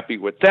real happy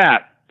with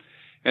that.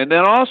 And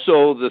then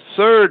also the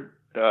third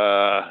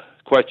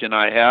question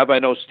I have, I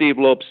know Steve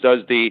Lopes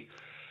does the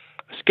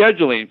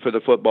scheduling for the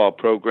football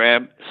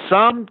program.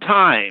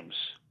 Sometimes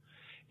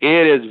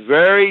it is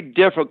very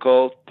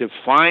difficult to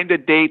find a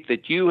date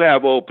that you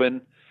have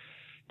open,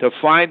 to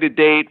find a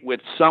date with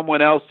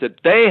someone else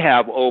that they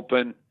have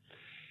open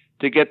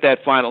to get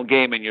that final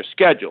game in your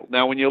schedule.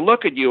 Now, when you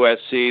look at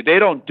USC, they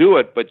don't do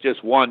it but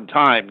just one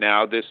time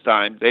now. This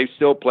time, they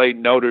still play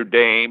Notre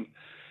Dame,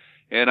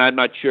 and I'm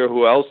not sure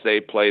who else they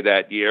play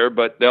that year,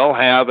 but they'll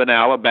have an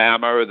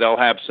Alabama or they'll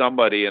have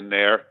somebody in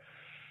there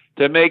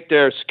to make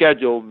their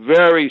schedule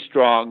very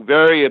strong,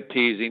 very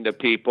appeasing to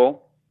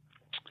people.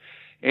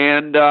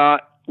 And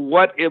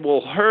what it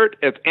will hurt,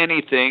 if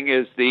anything,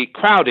 is the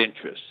crowd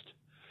interest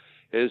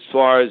as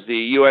far as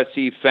the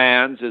USC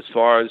fans, as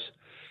far as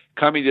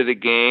coming to the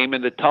game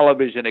and the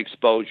television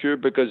exposure,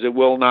 because it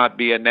will not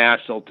be a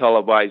national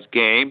televised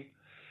game.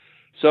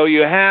 So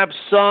you have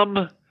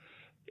some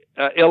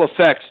ill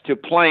effects to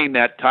playing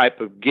that type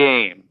of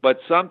game, but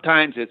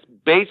sometimes it's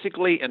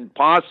basically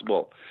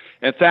impossible.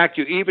 In fact,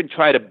 you even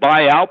try to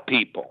buy out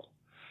people.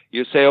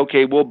 You say,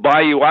 okay, we'll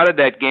buy you out of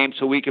that game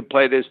so we can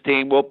play this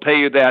team. We'll pay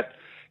you that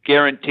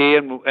guarantee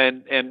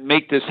and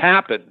make this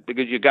happen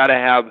because you got to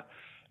have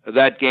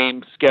that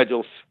game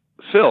schedule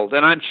filled.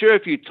 And I'm sure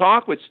if you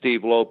talk with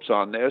Steve Lopes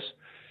on this,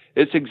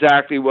 it's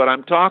exactly what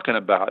I'm talking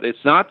about.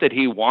 It's not that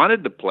he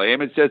wanted to play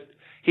him. It's just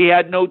he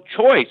had no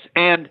choice.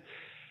 And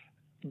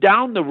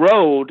down the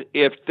road,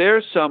 if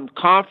there's some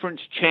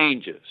conference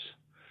changes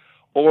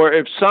or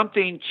if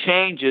something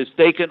changes,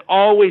 they can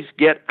always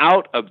get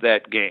out of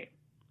that game.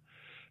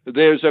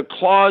 There's a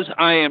clause,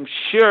 I am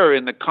sure,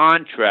 in the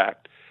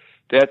contract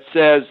that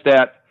says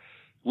that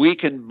we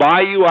can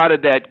buy you out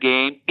of that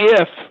game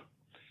if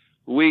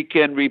we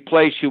can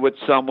replace you with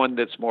someone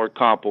that's more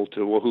comparable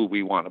to who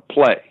we want to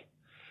play.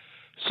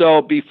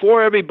 So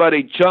before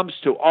everybody jumps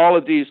to all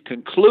of these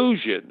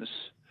conclusions,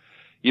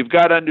 you've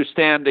got to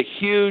understand the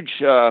huge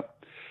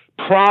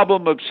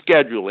problem of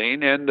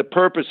scheduling and the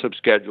purpose of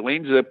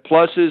scheduling, the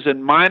pluses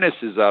and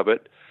minuses of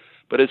it.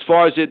 But as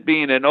far as it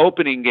being an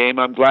opening game,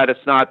 I'm glad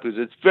it's not, because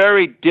it's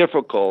very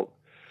difficult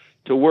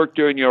to work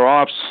during your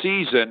off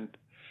season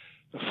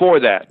for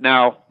that.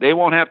 Now, they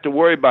won't have to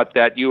worry about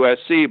that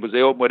USC because they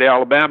open with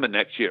Alabama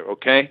next year,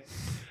 okay?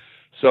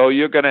 So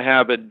you're going to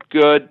have a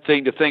good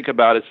thing to think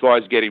about as far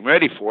as getting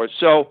ready for it.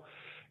 So,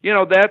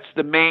 that's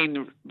the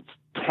main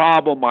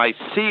problem I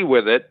see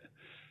with it.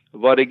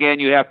 But again,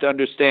 you have to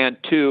understand,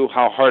 too,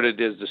 how hard it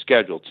is to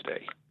schedule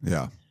today.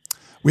 Yeah.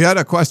 We had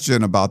a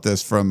question about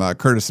this from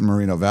Curtis in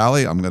Moreno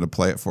Valley. I'm going to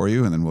play it for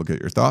you, and then we'll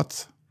get your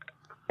thoughts.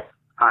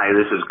 Hi,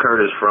 this is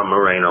Curtis from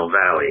Moreno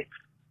Valley.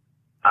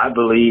 I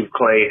believe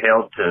Clay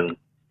Helton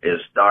is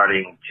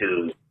starting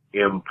to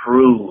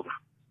improve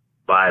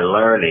by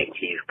learning.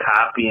 He's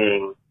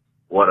copying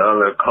what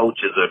other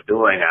coaches are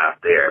doing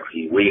out there.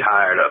 We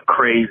hired a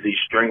crazy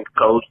strength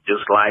coach,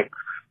 just like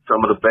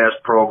some of the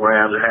best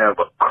programs have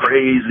a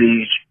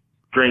crazy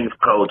strength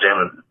coach,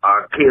 and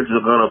our kids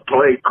are going to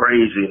play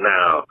crazy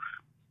now.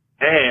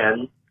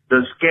 And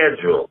the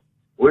schedule.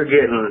 We're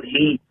getting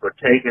heat for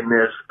taking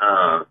this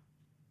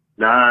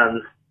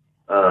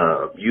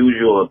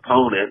non-usual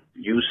opponent,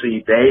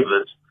 UC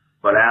Davis,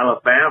 but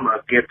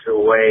Alabama gets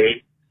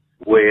away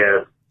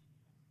with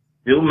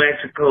New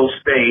Mexico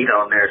State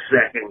on their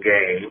second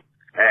game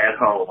at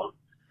home.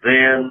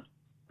 Then,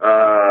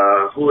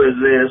 who is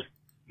this?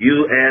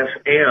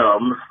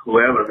 USM,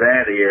 whoever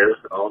that is,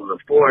 on the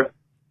fourth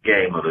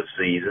game of the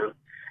season.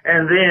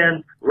 And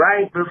then,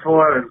 right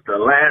before the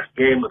last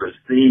game of the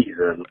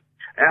season,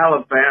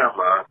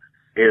 Alabama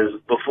is,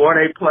 before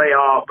they play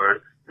Auburn,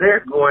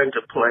 they're going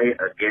to play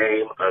a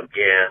game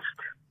against,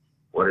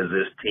 what is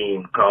this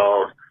team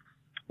called?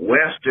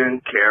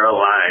 Western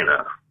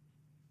Carolina.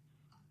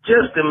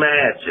 Just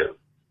imagine,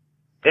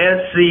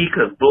 SC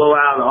could blow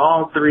out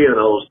all three of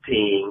those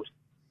teams,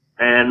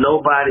 and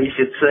nobody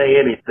should say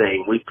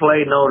anything. We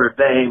play Notre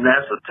Dame.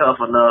 That's a tough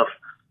enough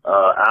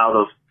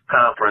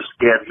out-of-conference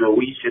schedule.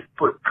 We should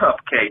put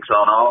cupcakes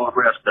on all the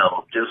rest of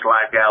them, just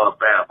like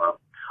Alabama.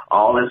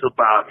 All it's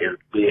about is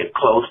being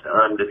close to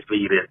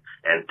undefeated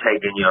and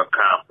taking your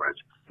conference.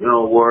 You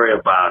don't worry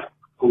about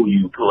who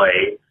you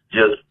play.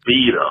 Just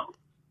beat them.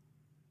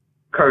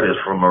 Curtis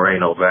from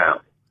Moreno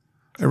Valley.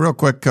 Hey, real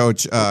quick,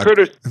 Coach,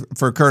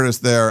 for Curtis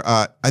there,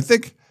 I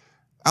think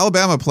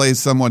Alabama plays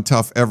someone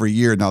tough every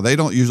year. Now, they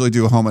don't usually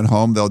do home and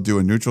home. They'll do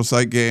a neutral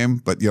site game.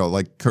 But,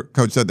 like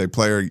Coach said, they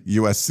play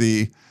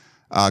USC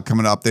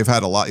coming up. They've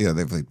had a lot.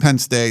 They've played Penn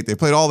State. They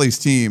played all these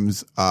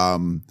teams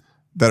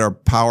that are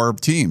power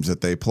teams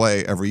that they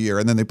play every year.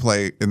 And then they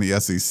play in the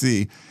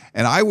SEC.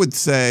 And I would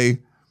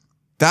say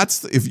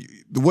that's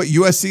what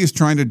USC is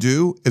trying to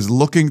do is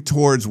looking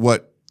towards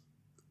what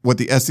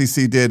the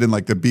SEC did in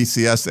like the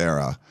BCS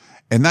era.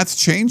 And that's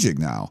changing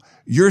now.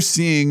 You're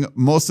seeing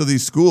most of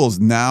these schools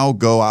now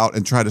go out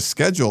and try to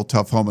schedule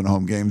tough home and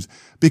home games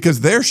because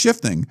they're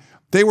shifting.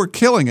 They were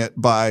killing it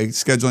by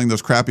scheduling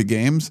those crappy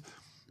games,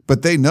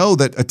 but they know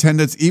that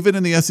attendance, even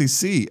in the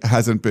SEC,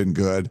 hasn't been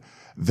good.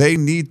 They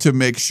need to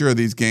make sure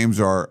these games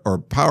are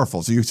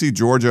powerful. So you see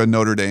Georgia and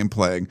Notre Dame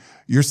playing.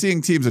 You're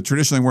seeing teams that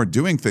traditionally weren't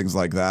doing things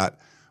like that,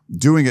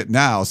 doing it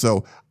now.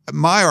 So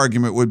my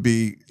argument would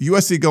be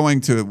USC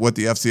going to what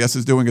the FCS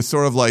is doing is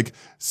sort of like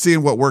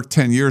seeing what worked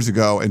 10 years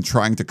ago and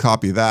trying to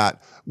copy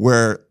that,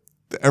 where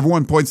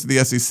everyone points to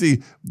the SEC.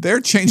 They're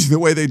changing the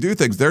way they do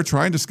things. They're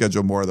trying to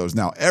schedule more of those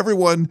now.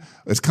 Everyone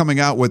is coming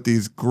out with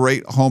these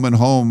great home and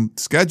home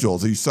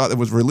schedules. You saw it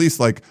was released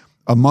like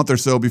a month or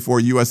so before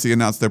USC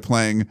announced they're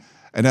playing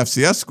an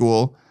FCS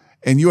school,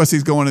 and USC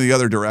is going in the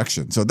other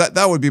direction. So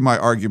that would be my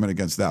argument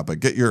against that. But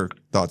get your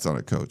thoughts on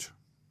it, Coach.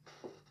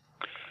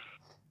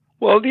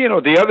 Well,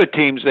 the other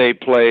teams they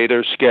play,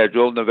 they're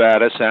scheduled,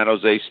 Nevada, San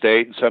Jose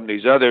State, and some of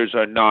these others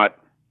are not.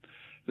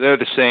 They're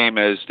the same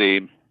as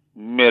the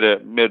mid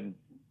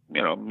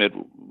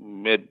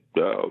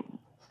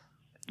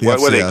what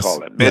do they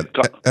call it?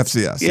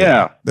 FCS.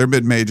 Yeah. They're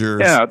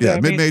mid-majors. Yeah,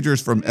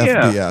 mid-majors from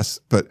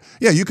FBS. But,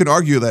 you could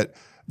argue that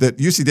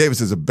UC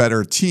Davis is a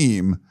better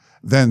team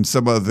than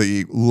some of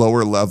the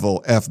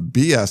lower-level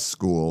FBS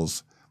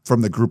schools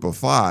from the group of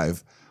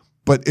five.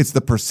 But it's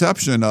the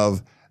perception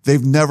of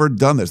they've never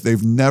done this.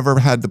 They've never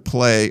had to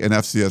play an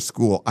FCS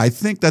school. I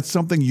think that's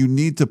something you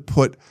need to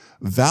put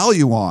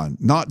value on,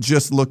 not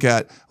just look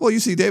at,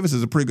 UC Davis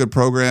is a pretty good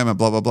program and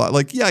blah, blah, blah.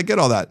 Like, I get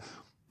all that.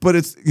 But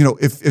it's,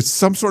 if it's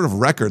some sort of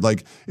record,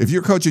 like if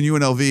you're coaching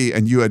UNLV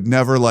and you had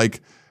never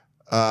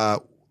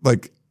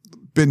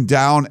been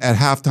down at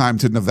halftime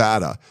to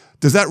Nevada,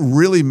 does that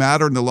really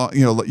matter in the long,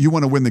 you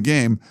want to win the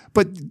game,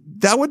 but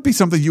that would be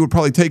something you would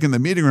probably take in the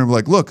meeting room.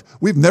 Like, look,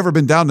 we've never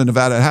been down to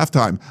Nevada at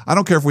halftime. I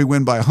don't care if we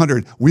win by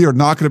 100. We are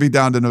not going to be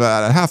down to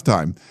Nevada at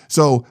halftime.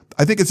 So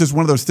I think it's just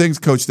one of those things,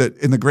 Coach, that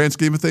in the grand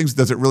scheme of things,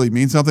 does it really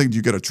mean something? Do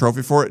you get a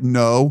trophy for it?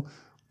 No.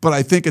 But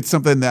I think it's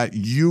something that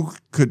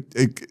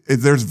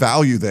there's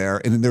value there,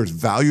 and there's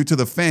value to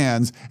the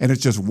fans, and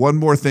it's just one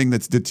more thing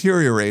that's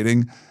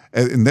deteriorating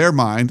in their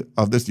mind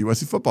of this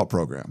USC football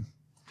program.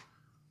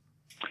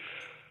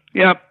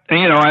 Yeah,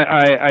 and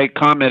I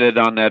commented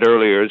on that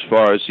earlier as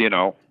far as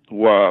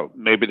well,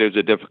 maybe there's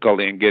a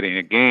difficulty in getting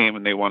a game,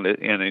 and they want to,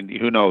 and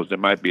who knows, there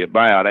might be a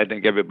buyout. I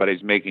think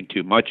everybody's making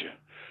too much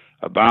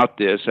about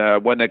this.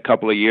 When a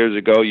couple of years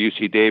ago,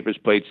 UC Davis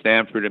played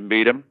Stanford and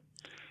beat them.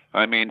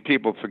 I mean,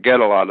 people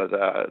forget a lot of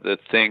the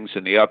things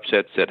and the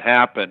upsets that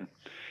happen.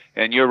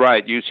 And you're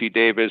right, UC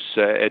Davis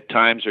at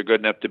times are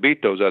good enough to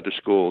beat those other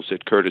schools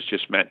that Curtis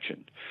just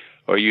mentioned,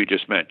 or you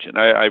just mentioned.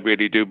 I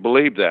really do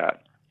believe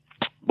that.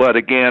 But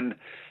again,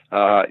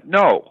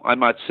 no, I'm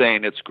not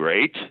saying it's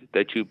great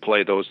that you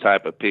play those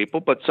type of people,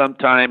 but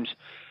sometimes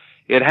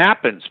it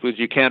happens because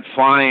you can't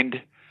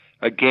find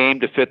a game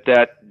to fit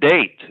that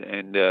date,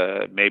 and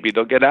maybe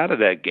they'll get out of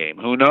that game.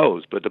 Who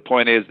knows? But the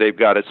point is they've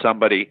got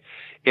somebody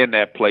in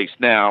that place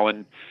now.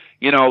 And,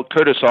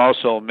 Curtis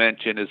also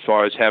mentioned as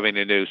far as having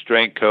a new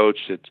strength coach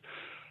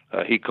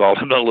that he called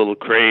him a little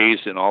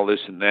crazed and all this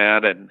and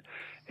that and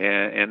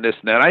this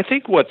and that. I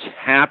think what's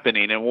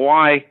happening and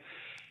why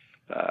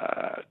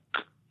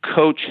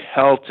Coach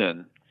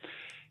Helton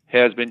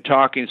has been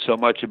talking so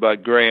much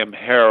about Graham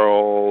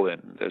Harrell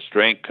and the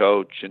strength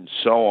coach and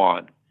so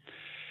on.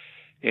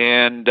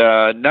 And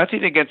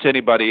nothing against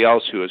anybody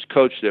else who has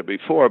coached there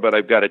before, but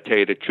I've got to tell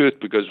you the truth,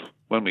 because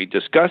when we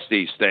discuss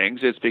these things,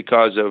 it's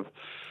because of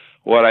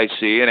what I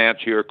see. And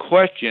answer your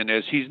question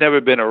is he's never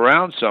been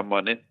around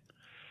someone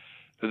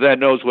that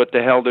knows what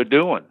the hell they're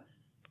doing.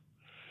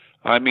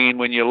 I mean,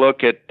 when you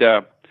look at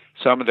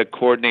some of the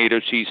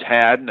coordinators he's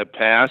had in the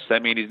past, I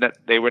mean,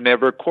 they were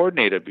never a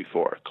coordinator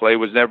before. Clay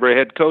was never a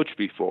head coach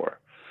before.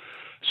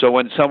 So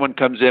when someone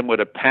comes in with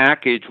a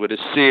package, with a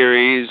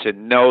series,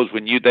 and knows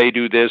when they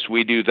do this,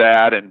 we do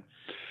that, and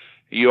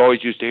you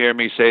always used to hear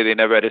me say they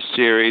never had a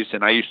series,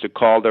 and I used to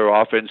call their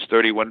offense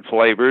 31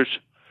 flavors,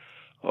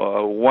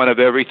 one of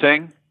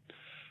everything.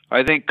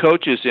 I think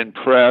Coach is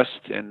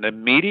impressed, and the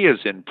media is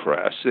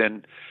impressed,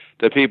 and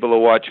the people who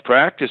watch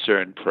practice are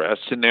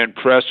impressed, and they're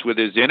impressed with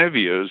his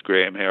interviews,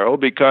 Graham Harrell,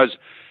 because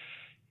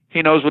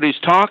he knows what he's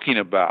talking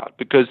about,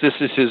 because this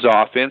is his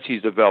offense.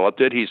 He's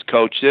developed it. He's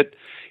coached it.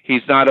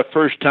 He's not a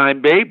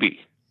first-time baby.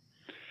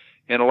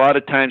 And a lot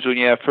of times when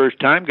you have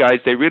first-time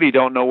guys, they really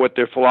don't know what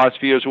their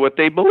philosophy is or what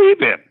they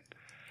believe in.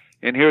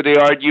 And here they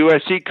are at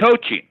USC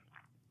coaching.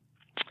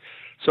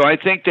 So I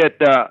think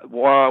that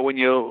when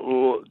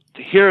you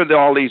hear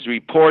all these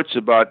reports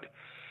about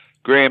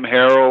Graham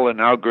Harrell and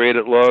how great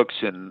it looks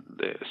and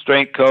the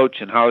strength coach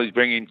and how he's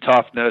bringing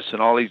toughness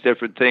and all these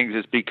different things,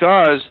 it's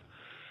because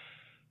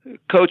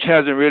Coach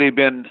hasn't really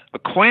been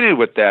acquainted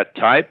with that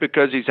type,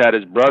 because he's had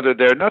his brother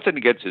there. Nothing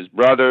against his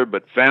brother,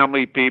 but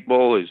family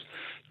people. His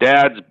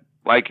dad's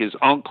like his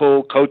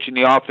uncle coaching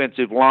the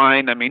offensive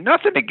line. I mean,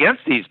 nothing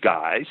against these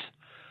guys,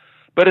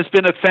 but it's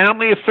been a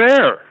family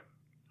affair.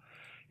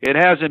 It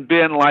hasn't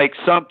been like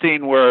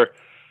something where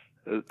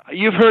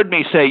you've heard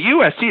me say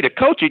USC, to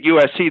coach at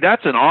USC,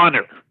 that's an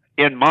honor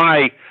in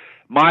my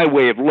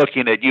way of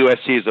looking at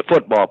USC as a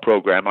football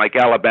program, like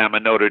Alabama,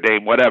 Notre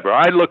Dame, whatever.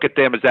 I look at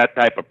them as that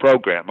type of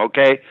program,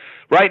 okay?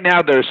 Right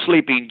now they're a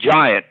sleeping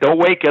giant. Don't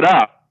wake it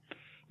up.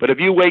 But if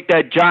you wake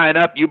that giant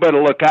up, you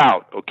better look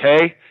out,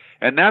 okay?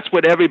 And that's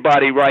what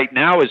everybody right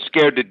now is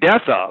scared to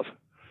death of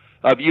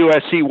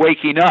USC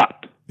waking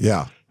up.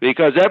 Yeah.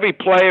 Because every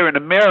player in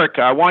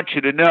America, I want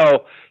you to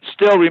know,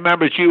 still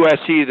remembers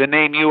USC, the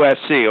name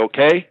USC,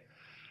 okay?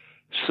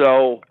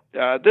 So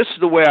this is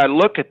the way I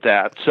look at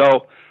that.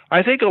 So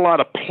I think a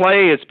lot of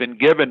play has been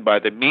given by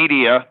the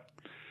media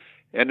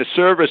and the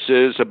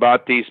services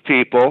about these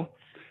people.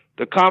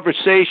 The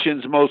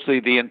conversations, mostly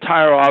the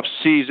entire off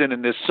season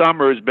and this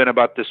summer, has been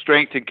about the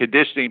strength and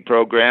conditioning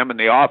program and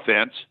the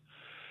offense,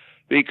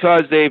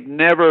 because they've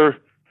never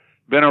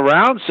been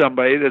around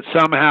somebody that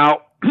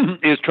somehow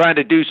is trying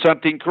to do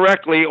something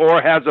correctly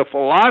or has a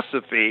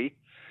philosophy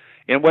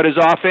in what his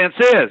offense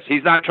is.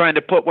 He's not trying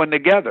to put one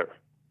together.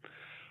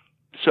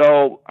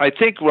 So I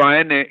think,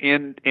 Ryan,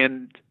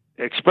 in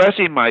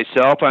expressing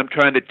myself, I'm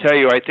trying to tell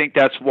you, I think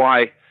that's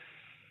why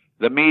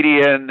the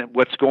media and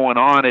what's going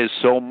on is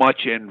so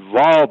much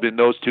involved in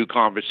those two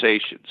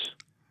conversations.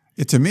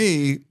 To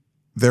me,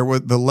 there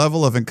was the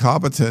level of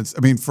incompetence.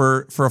 I mean,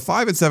 for a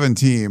 5-7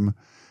 team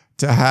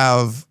to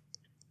have,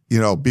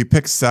 be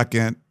picked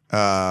second,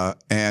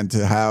 and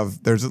to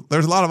have, there's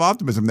a lot of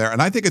optimism there.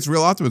 And I think it's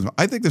real optimism.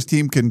 I think this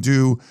team can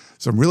do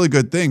some really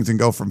good things and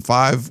go from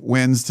 5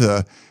 wins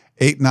to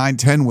 8, 9,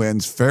 10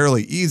 wins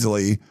fairly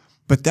easily.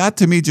 But that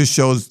to me just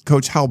shows,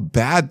 Coach, how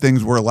bad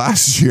things were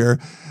last year,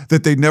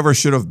 that they never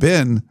should have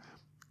been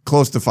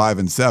close to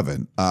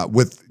 5-7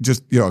 with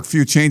just, a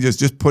few changes,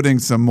 just putting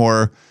some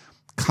more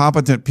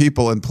competent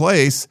people in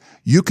place.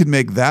 You could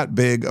make that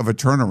big of a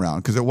turnaround,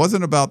 because it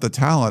wasn't about the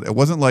talent. It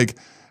wasn't like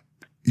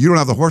you don't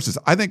have the horses.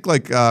 I think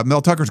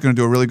Mel Tucker's going to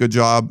do a really good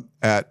job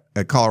at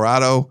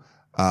Colorado.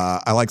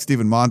 I like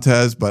Steven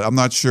Montez, but I'm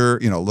not sure,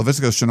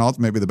 Laviska Shenault's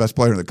maybe the best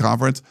player in the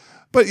conference.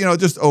 But,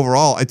 just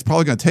overall, it's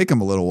probably going to take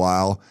him a little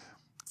while.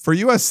 For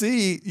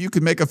USC, you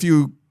could make a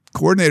few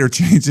coordinator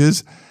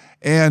changes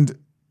and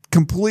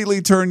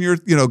completely turn your,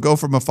 go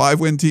from a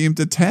 5-win team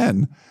to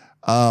 10.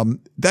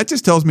 That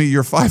just tells me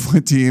your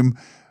 5-win team,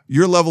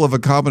 your level of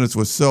incompetence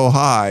was so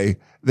high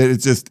that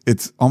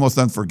it's almost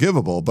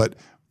unforgivable. But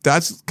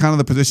that's kind of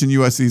the position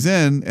USC's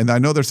in. And I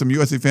know there's some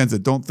USC fans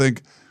that don't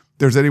think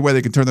there's any way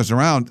they can turn this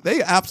around.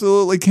 They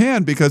absolutely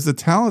can, because the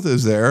talent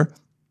is there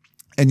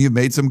and you've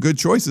made some good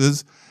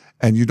choices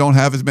and you don't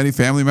have as many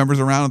family members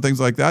around and things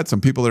like that. Some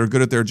people that are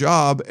good at their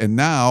job, and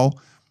now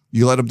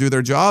you let them do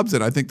their jobs,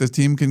 and I think this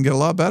team can get a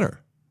lot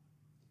better.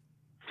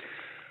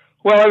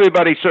 Well,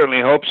 everybody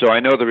certainly hopes so. I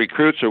know the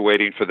recruits are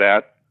waiting for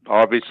that.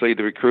 Obviously,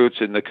 the recruits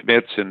and the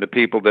commits and the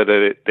people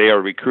that they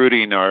are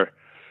recruiting are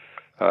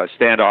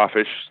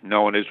standoffish.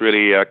 No one is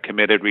really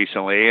committed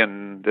recently,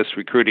 and this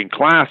recruiting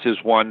class is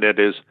one that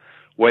is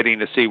waiting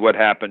to see what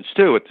happens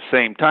too. At the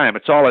same time,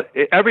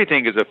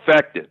 everything is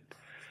affected.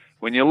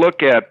 When you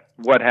look at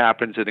what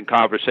happens in the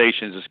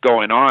conversations that's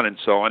going on and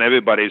so on,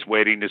 everybody's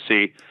waiting to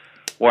see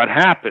what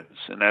happens.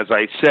 And as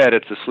I said,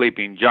 it's a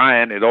sleeping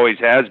giant. It always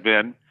has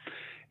been.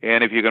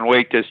 And if you can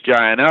wake this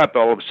giant up,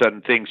 all of a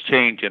sudden things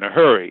change in a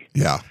hurry.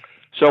 Yeah.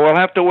 So we'll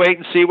have to wait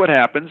and see what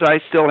happens.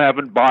 I still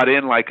haven't bought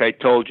in, like I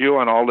told you,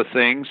 on all the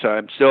things.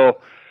 I'm still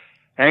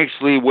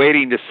anxiously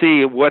waiting to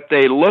see what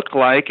they look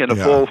like in a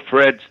full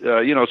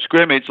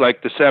scrimmage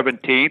like the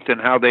 17th,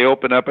 and how they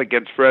open up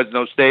against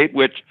Fresno State,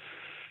 which,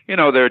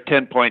 they're a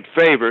 10-point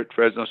favorite.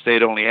 Fresno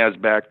State only has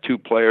back 2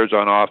 players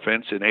on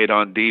offense and 8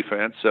 on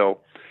defense, so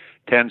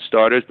 10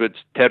 starters. But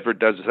Tedford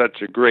does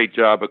such a great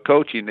job of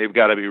coaching. They've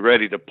got to be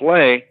ready to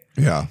play.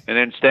 Yeah. And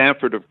then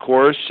Stanford, of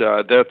course,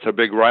 that's a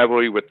big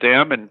rivalry with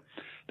them, and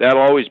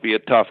that'll always be a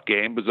tough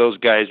game, because those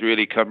guys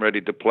really come ready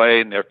to play,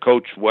 and they're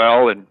coached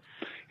well. And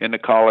in the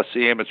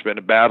Coliseum, it's been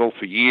a battle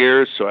for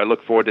years, so I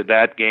look forward to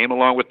that game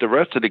along with the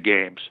rest of the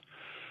games.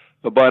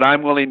 But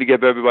I'm willing to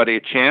give everybody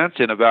a chance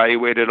and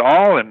evaluate it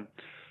all. And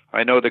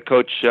I know that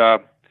Coach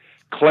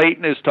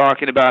Clayton is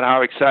talking about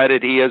how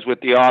excited he is with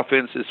the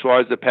offense as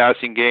far as the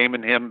passing game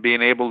and him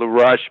being able to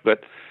rush.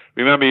 But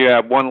remember, you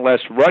have one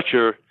less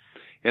rusher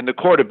in the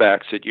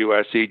quarterbacks at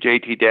USC.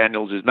 JT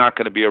Daniels is not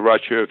going to be a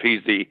rusher if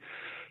he's the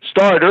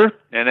starter,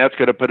 and that's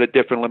going to put a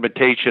different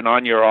limitation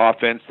on your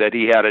offense that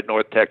he had at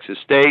North Texas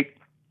State.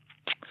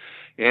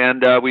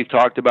 And we've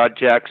talked about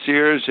Jack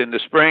Sears in the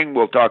spring.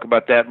 We'll talk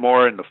about that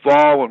more in the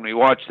fall when we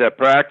watch their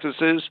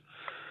practices.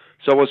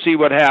 So we'll see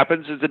what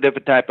happens. It's a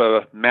different type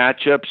of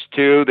matchups,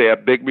 too. They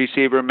have big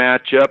receiver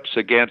matchups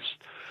against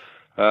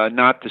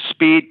not the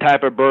speed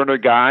type of burner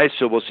guys,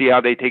 so we'll see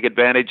how they take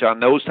advantage on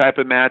those type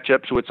of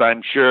matchups, which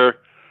I'm sure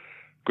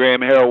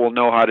Graham Harrell will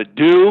know how to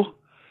do.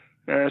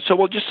 So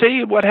we'll just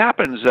see what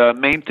happens.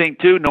 Main thing,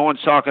 too, no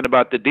one's talking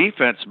about the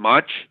defense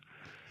much.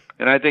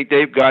 And I think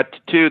they've got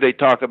to, they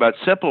talk about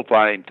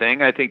simplifying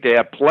thing. I think they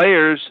have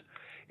players.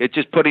 It's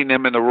just putting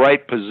them in the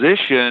right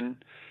position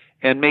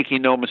and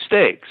making no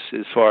mistakes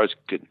as far as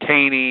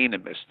containing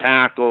and missed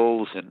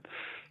tackles and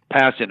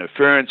pass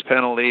interference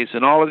penalties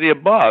and all of the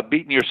above,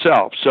 beating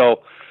yourself.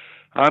 So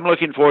I'm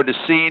looking forward to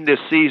seeing this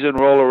season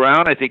roll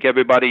around. I think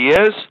everybody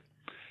is,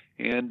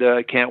 and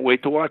I can't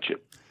wait to watch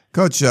it.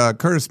 Coach,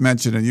 Curtis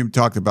mentioned, and you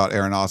talked about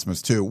Aaron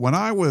Osmus too. When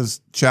I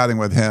was chatting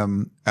with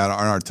him on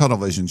our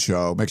television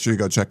show, make sure you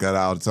go check that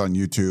out. It's on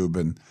YouTube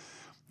and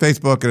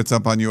Facebook, and it's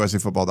up on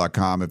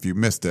USCFootball.com. If you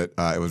missed it,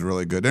 it was a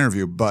really good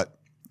interview, but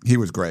he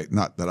was great.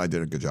 Not that I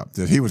did a good job.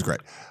 He was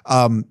great.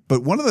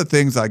 But one of the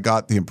things I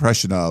got the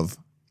impression of,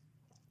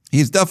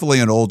 he's definitely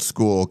an old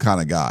school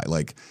kind of guy,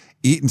 like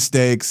eating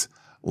steaks,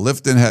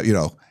 lifting,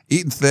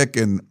 eating thick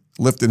and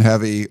lifting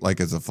heavy, like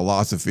as a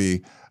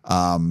philosophy.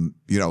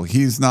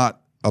 He's not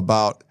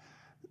about,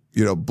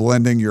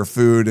 blending your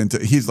food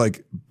into, he's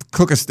like,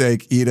 cook a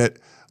steak, eat it,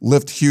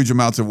 lift huge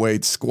amounts of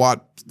weight,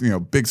 squat,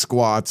 big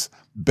squats,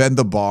 bend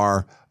the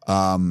bar.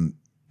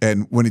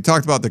 And when he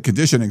talked about the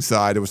conditioning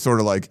side, it was sort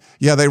of like,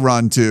 yeah, they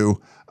run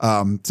too.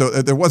 So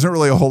there wasn't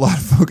really a whole lot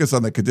of focus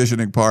on the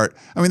conditioning part.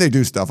 I mean, they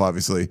do stuff,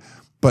 obviously,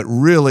 but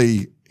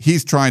really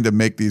he's trying to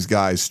make these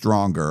guys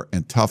stronger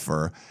and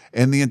tougher.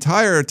 And the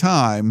entire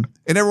time,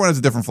 and everyone has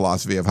a different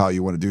philosophy of how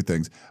you want to do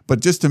things.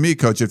 But just to me,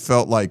 Coach, it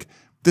felt like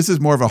this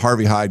is more of a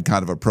Harvey Hyde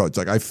kind of approach.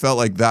 Like I felt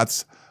like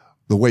that's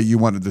the way you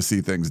wanted to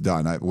see things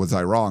done. Was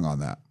I wrong on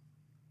that?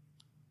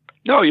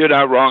 No, you're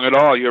not wrong at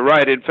all. You're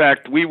right. In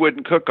fact, we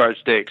wouldn't cook our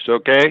steaks,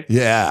 okay?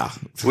 Yeah.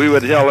 We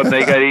would tell them they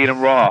got to eat them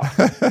raw.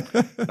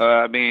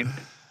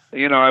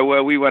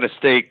 We want a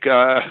steak.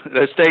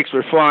 The steaks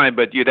were fine,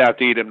 but you'd have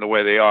to eat them the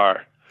way they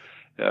are.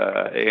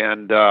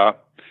 And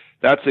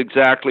that's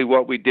exactly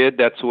what we did.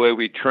 That's the way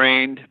we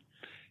trained.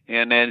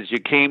 And then as you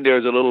came there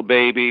as a little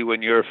baby,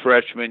 when you're a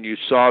freshman, you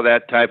saw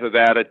that type of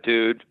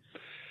attitude,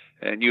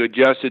 and you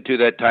adjusted to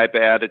that type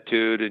of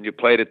attitude, and you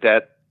played at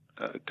that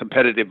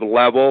competitive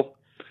level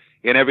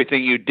in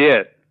everything you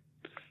did.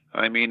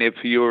 I mean, if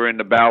you were in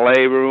the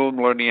ballet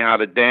room learning how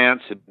to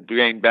dance and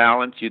gain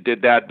balance, you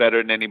did that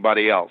better than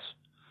anybody else.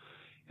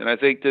 And I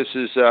think this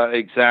is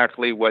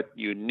exactly what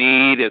you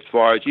need as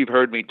far as you've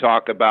heard me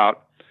talk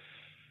about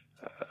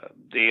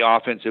the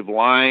offensive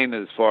line,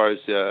 as far as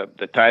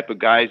the type of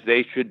guys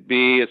they should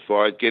be, as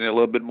far as getting a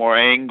little bit more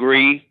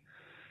angry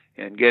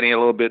and getting a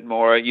little bit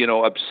more,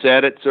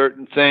 upset at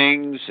certain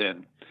things.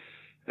 And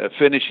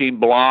finishing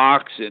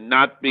blocks and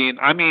not being.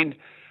 I mean,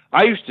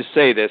 I used to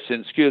say this,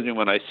 and excuse me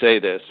when I say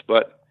this,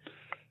 but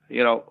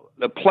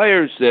the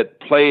players that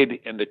played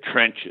in the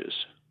trenches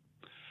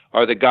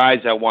are the guys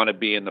I want to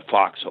be in the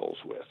foxholes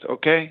with,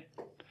 okay?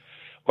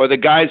 Or the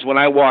guys when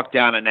I walk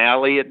down an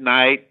alley at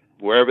night,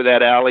 wherever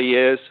that alley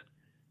is,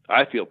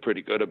 I feel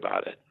pretty good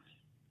about it.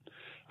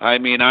 I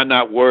mean, I'm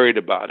not worried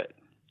about it.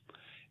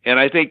 And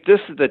I think this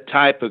is the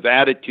type of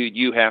attitude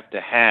you have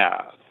to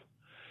have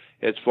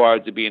as far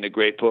as to being a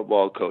great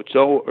football coach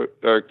or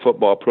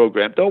football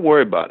program. Don't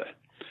worry about it.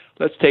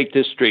 Let's take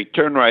this street.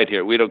 Turn right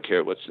here. We don't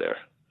care what's there.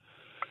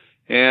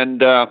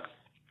 And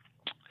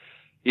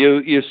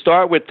you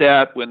start with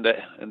that when the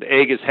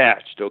egg is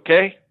hatched,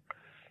 okay?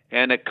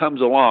 And it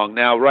comes along.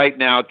 Now, right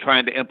now,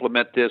 trying to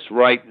implement this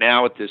right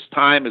now at this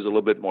time is a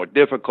little bit more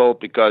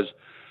difficult because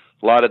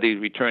a lot of these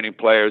returning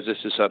players, this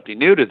is something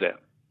new to them.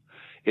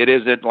 It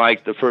isn't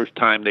like the first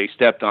time they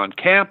stepped on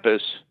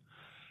campus,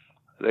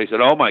 they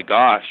said, oh my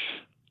gosh,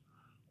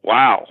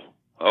 wow,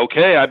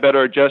 okay, I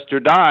better adjust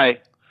or die,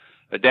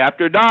 adapt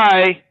or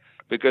die,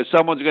 because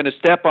someone's going to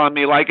step on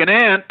me like an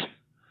ant.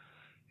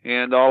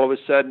 And all of a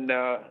sudden,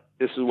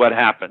 this is what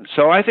happens.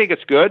 So I think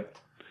it's good.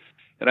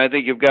 And I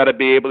think you've got to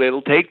be able,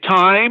 it'll take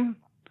time.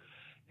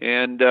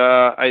 And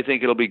I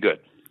think it'll be good.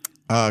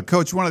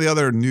 Coach, one of the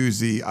other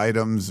newsy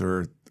items,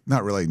 or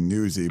not really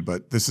newsy,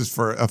 but this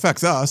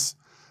affects us.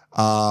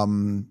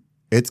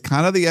 It's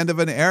kind of the end of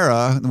an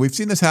era. And we've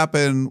seen this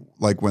happen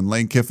like when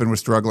Lane Kiffin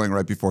was struggling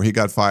right before he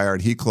got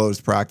fired. He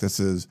closed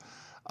practices.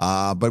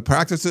 But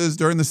practices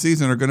during the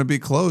season are going to be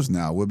closed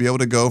now. We'll be able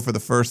to go for the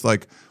first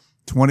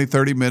 20,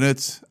 30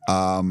 minutes,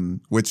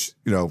 which,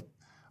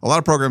 a lot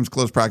of programs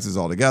close practices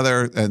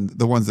altogether, and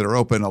the ones that are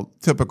open,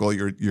 typical,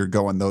 you're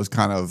going those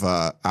kind of,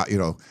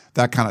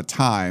 that kind of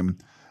time.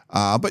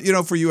 But,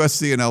 for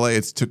USC and LA,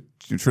 it's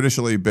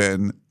traditionally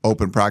been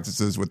open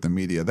practices with the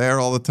media there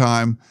all the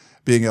time,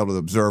 being able to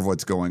observe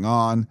what's going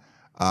on.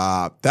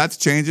 That's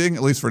changing,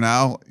 at least for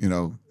now.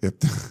 If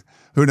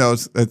who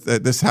knows?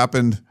 This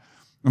happened.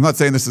 I'm not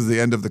saying this is the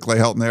end of the Clay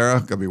Helton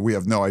era. I mean, we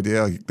have no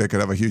idea. They could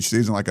have a huge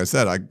season. Like I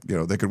said,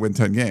 they could win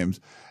 10 games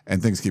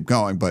and things keep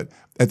going. But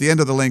at the end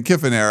of the Lane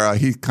Kiffin era,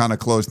 he kind of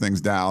closed things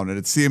down, and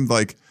it seemed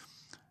like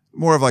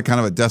more of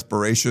kind of a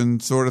desperation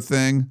sort of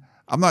thing.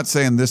 I'm not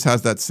saying this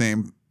has that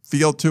same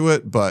feel to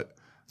it, but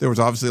there was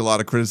obviously a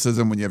lot of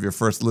criticism when you have your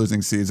first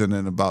losing season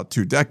in about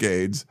 2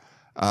 decades.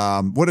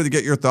 Wanted to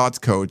get your thoughts,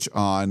 Coach,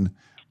 on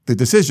the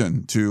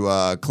decision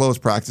to close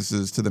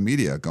practices to the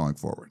media going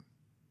forward.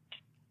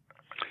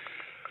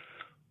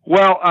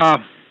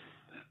 Well,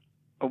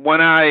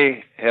 when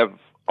I have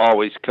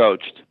always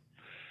coached,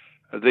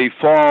 the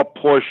fall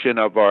portion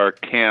of our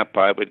camp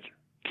I would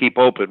keep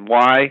open.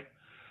 Why?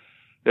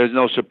 There's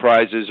no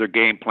surprises or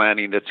game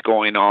planning that's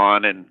going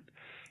on, and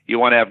you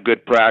want to have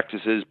good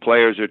practices.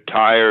 Players are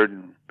tired,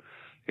 and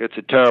it's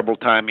a terrible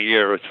time of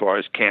year as far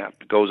as camp.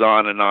 It goes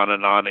on and on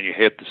and on, and you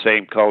hit the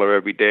same color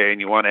every day,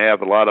 and you want to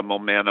have a lot of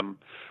momentum,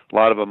 a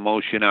lot of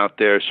emotion out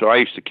there. So I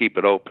used to keep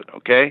it open,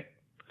 okay?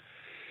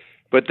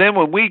 But then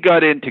when we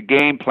got into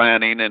game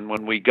planning and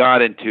when we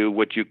got into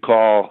what you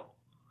call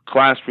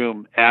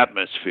classroom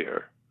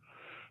atmosphere,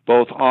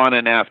 both on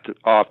and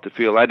off the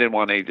field, I didn't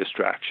want any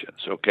distractions,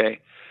 okay?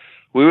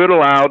 We would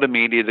allow the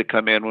media to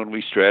come in when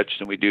we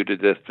stretched and we do the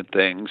different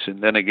things.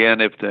 And then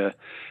again, if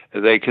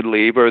they could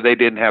leave or they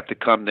didn't have to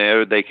come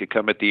there, they could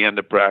come at the end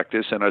of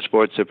practice, and our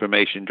sports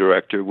information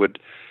director would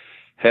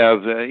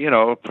have,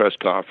 a press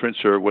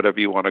conference or whatever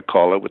you want to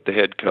call it with the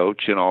head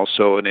coach and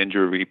also an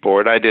injury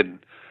report. I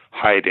didn't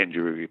hide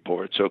injury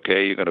reports.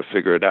 Okay, you're going to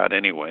figure it out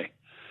anyway,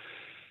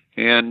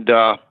 and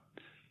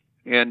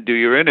do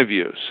your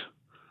interviews.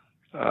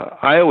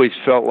 I always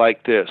felt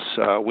like this: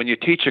 when you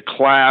teach a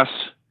class,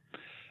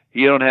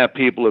 you don't have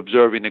people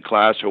observing the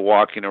class or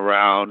walking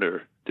around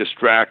or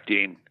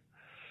distracting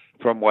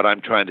from what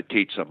I'm trying to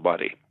teach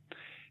somebody.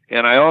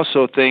 And I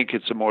also think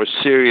it's a more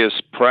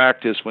serious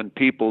practice when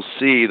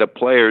the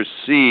players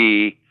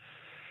see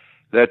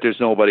that there's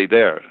nobody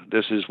there.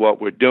 This is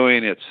what we're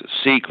doing. It's a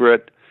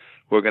secret.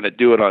 We're going to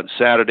do it on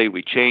Saturday.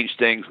 We change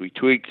things, we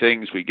tweak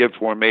things, we give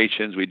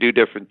formations, we do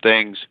different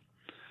things,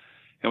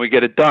 and we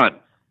get it done.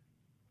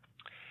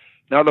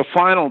 Now, the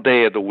final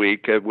day of the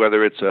week,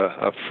 whether it's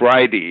a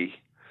Friday,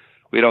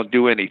 we don't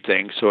do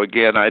anything. So,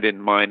 again, I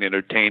didn't mind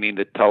entertaining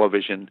the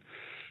television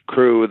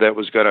crew that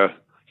was going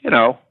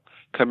to,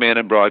 come in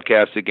and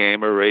broadcast the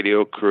game, or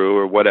radio crew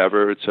or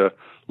whatever. It's a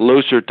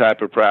looser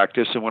type of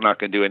practice, and we're not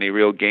going to do any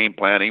real game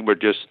planning.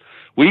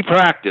 We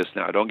practice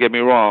now. Don't get me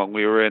wrong.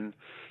 We were in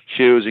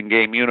shoes and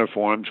game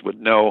uniforms with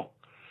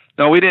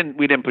we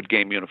didn't put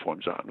game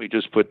uniforms on. We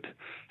just put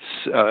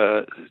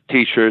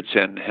T-shirts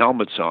and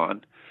helmets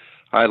on.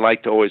 I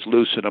like to always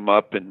loosen them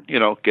up and,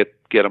 get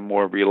them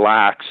more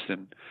relaxed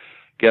and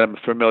get them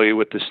familiar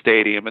with the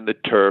stadium and the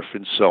turf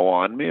and so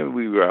on. Maybe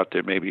we were out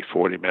there maybe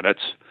 40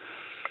 minutes.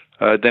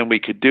 Then we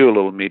could do a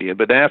little media.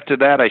 But after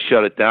that, I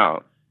shut it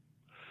down.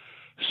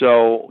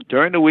 So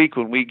during the week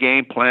when we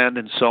game planned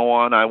and so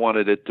on, I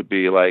wanted it to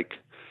be like,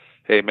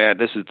 hey, man,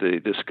 this is the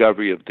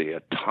discovery of the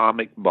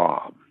atomic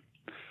bomb.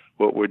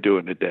 what we're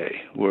doing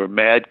today. We're a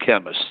mad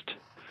chemist.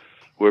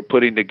 We're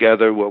putting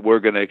together what we're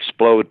going to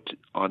explode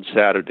on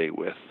Saturday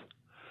with.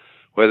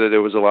 Whether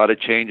there was a lot of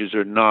changes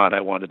or not,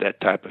 I wanted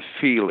that type of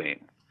feeling.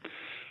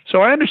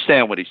 So I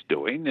understand what he's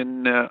doing,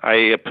 and I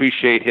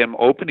appreciate him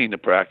opening the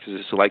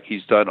practices like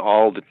he's done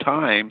all the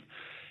time.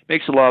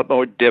 Makes it a lot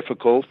more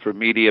difficult for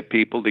media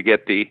people to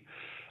get the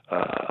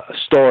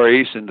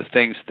stories and the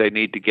things they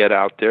need to get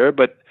out there.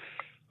 But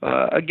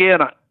again,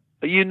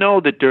 you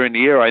know that during the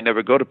year I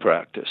never go to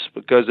practice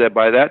because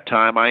by that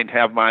time I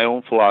have my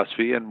own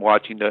philosophy and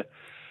watching the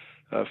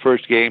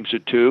first games or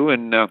two,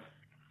 and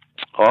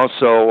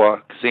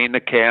also seeing the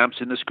camps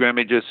and the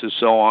scrimmages and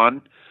so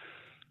on.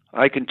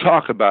 I can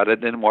talk about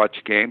it and watch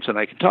games, and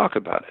I can talk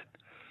about it.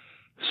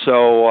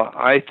 So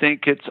I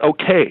think it's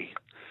okay.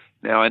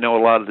 Now, I know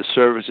a lot of the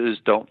services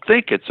don't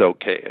think it's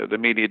okay, or the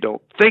media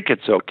don't think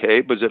it's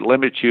okay, because it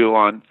limits you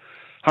on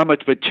how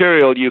much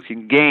material you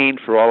can gain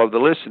for all of the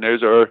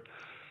listeners or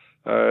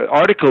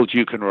articles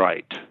you can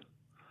write.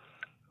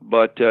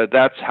 But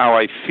that's how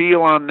I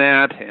feel on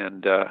that,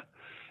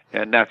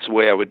 and that's the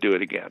way I would do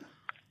it again.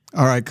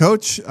 All right,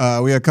 Coach,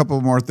 we had a couple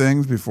more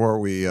things before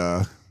we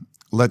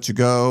let you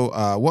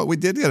go. What we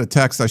did get a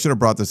text, I should have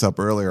brought this up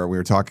earlier. We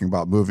were talking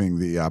about moving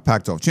the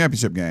Pac-12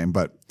 championship game,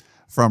 but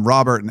from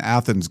Robert in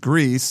Athens,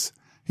 Greece,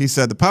 he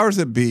said, the powers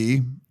that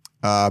be,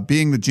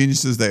 being the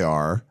geniuses they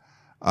are,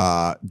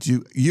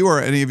 do you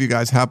or any of you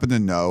guys happen to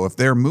know if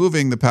they're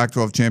moving the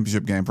Pac-12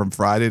 championship game from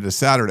Friday to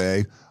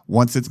Saturday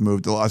once it's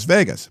moved to Las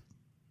Vegas?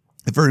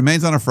 If it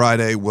remains on a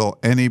Friday, will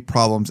any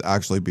problems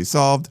actually be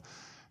solved?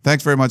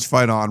 Thanks very much.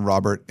 Fight on,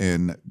 Robert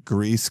in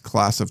Greece,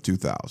 class of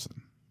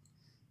 2000.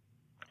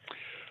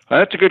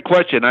 That's a good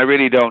question. I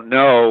really don't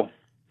know.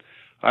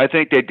 I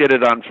think they did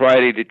it on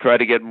Friday to try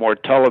to get more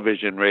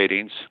television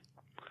ratings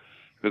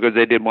because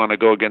they didn't want to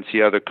go against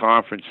the other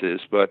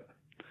conferences. But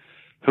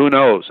who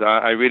knows?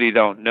 I really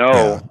don't know.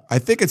 Yeah, I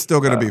think it's still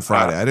going to be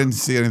Friday. I didn't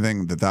see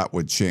anything that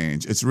would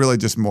change. It's really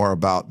just more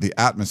about the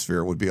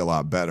atmosphere would be a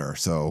lot better.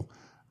 So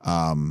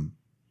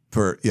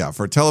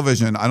for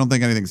television, I don't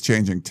think anything's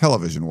changing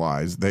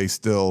television-wise. They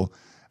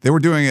were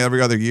doing it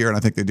every other year, and I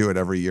think they do it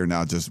every year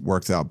now. It just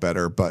works out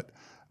better. But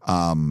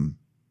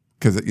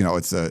because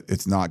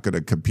it's not going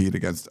to compete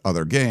against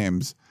other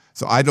games.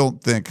 So I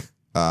don't think,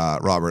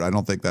 Robert, I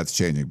don't think that's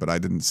changing. But I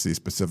didn't see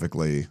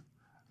specifically.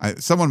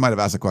 Someone might have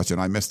asked a question.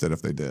 I missed it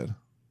if they did.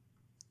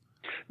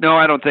 No,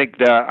 I don't think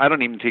that. I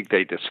don't even think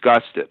they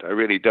discussed it. I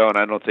really don't.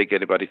 I don't think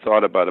anybody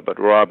thought about it. But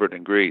Robert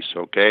in Greece,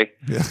 okay.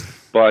 Yeah.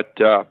 But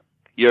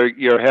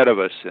you're ahead of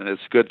us, and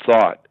it's good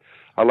thought.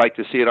 I like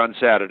to see it on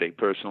Saturday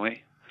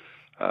personally.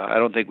 I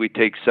don't think we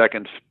take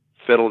second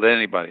fiddle to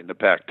anybody in the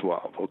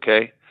Pac-12.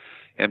 Okay.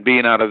 And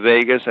being out of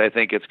Vegas, I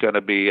think it's going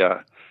to be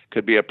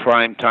could be a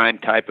prime time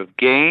type of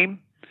game.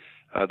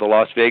 The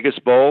Las Vegas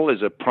Bowl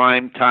is a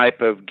prime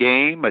type of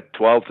game at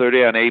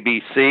 12:30 on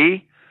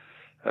ABC,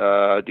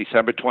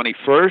 December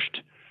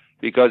 21st,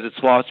 because it's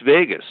Las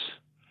Vegas.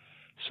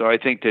 So I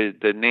think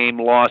the name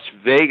Las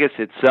Vegas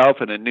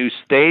itself and a new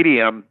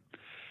stadium,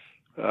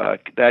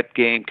 that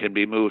game can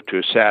be moved to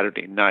a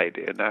Saturday night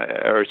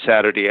or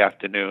Saturday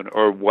afternoon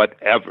or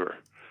whatever.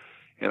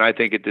 And I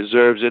think it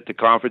deserves it. The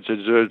conference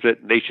deserves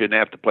it. And they shouldn't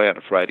have to play on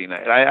a Friday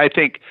night. I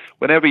think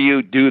whenever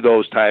you do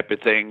those type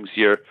of things,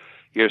 you're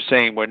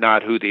saying we're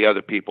not who the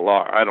other people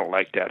are. I don't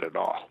like that at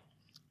all.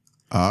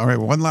 All right.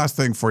 Well, one last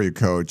thing for you,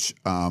 Coach.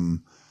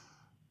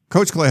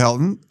 Coach Clay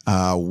Helton,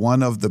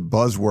 one of the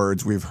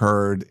buzzwords we've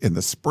heard in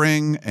the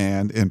spring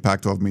and in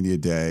Pac-12 Media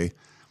Day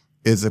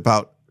is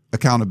about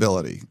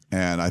accountability.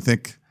 And I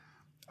think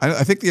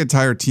the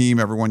entire team,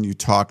 everyone you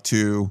talk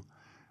to,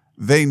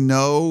 they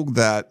know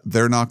that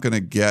they're not going to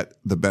get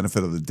the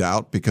benefit of the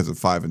doubt because of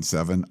 5 and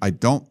 7. I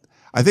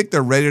think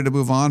they're ready to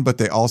move on, but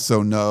they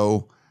also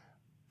know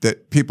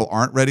that people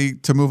aren't ready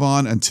to move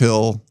on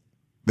until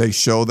they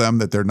show them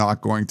that they're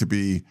not going to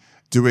be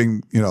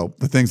doing,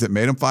 the things that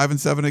made them 5 and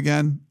 7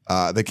 again.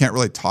 They can't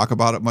really talk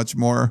about it much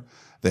more.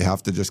 They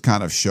have to just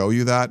kind of show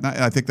you that. And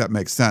I think that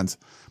makes sense.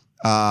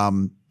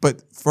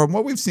 But from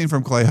what we've seen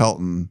from Clay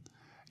Helton,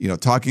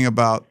 talking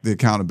about the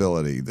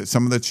accountability, that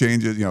some of the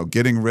changes,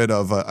 getting rid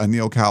of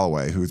Neil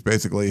Callaway, who's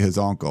basically his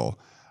uncle,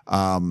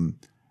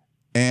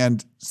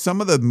 and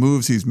some of the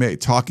moves he's made,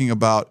 talking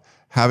about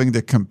having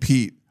to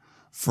compete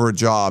for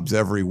jobs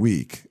every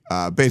week,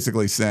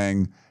 basically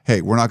saying,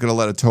 hey, we're not going to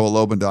let a Toa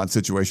Lobendon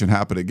situation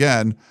happen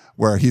again,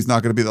 where he's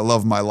not going to be the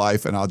love of my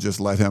life, and I'll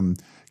just let him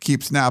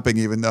keep snapping,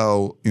 even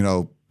though,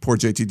 poor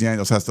JT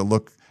Daniels has to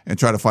look and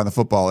try to find the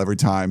football every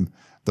time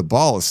the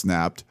ball is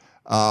snapped.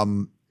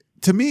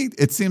 To me,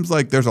 it seems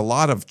like there's a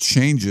lot of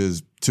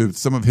changes to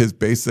some of his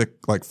basic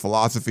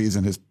philosophies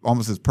and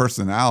almost his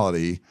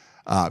personality.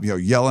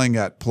 Yelling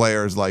at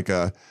players like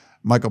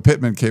Michael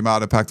Pittman came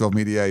out at Pac-12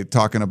 Media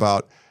talking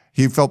about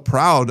he felt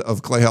proud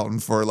of Clay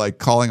Helton for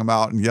calling him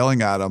out and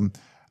yelling at him.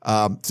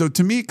 So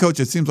to me,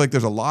 Coach, it seems like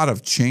there's a lot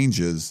of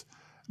changes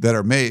that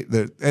are made,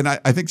 and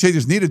I think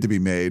changes needed to be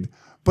made.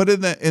 But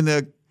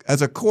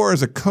as a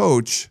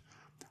coach,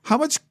 How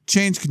much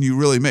change can you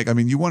really make? I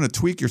mean, you want to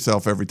tweak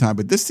yourself every time,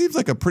 but this seems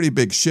like a pretty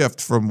big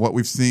shift from what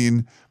we've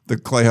seen the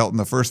Clay Helton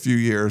the first few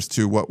years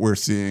to what we're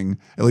seeing,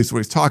 at least what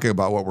he's talking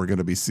about, what we're going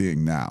to be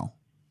seeing now.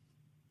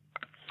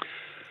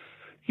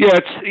 Yeah,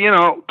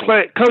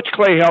 it's, Coach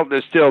Clay Helton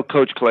is still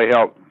Coach Clay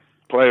Helton.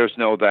 Players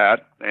know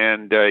that,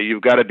 and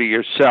you've got to be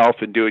yourself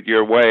and do it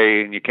your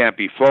way, and you can't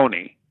be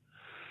phony.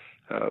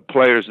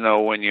 Players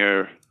know when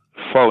you're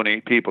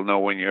phony. People know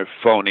when you're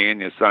phony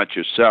and it's not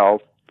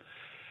yourself.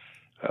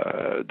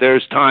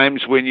 There's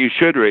times when you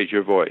should raise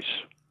your voice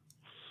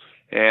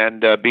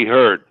and be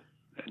heard,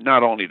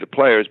 not only to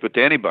players but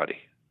to anybody,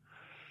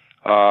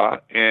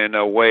 in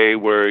a way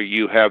where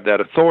you have that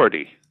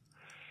authority.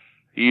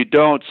 You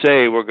don't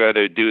say, we're going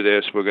to do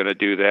this, we're going to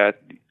do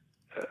that.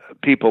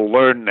 People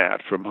learn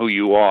that from who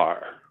you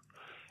are.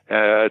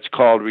 It's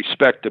called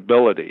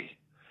respectability.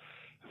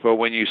 But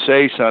when you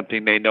say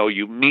something, they know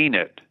you mean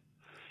it.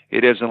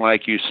 It isn't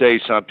like you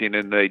say something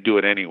and they do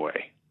it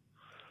anyway.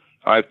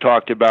 I've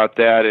talked about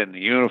that in the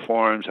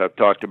uniforms. I've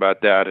talked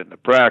about that in the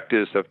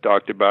practice. I've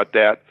talked about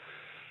that.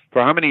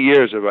 For how many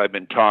years have I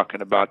been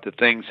talking about the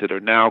things that are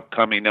now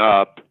coming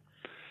up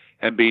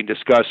and being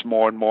discussed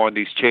more and more, and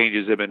these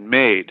changes have been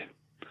made?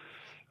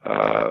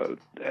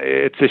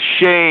 It's a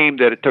shame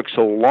that it took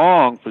so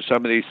long for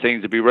some of these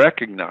things to be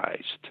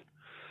recognized.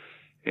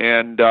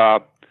 And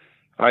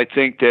I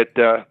think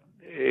that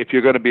if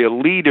you're going to be a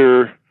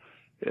leader,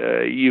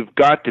 you've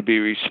got to be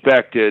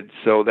respected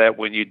so that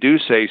when you do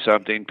say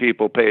something,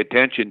 people pay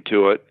attention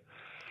to it.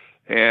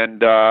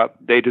 And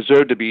they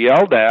deserve to be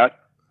yelled at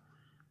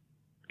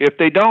if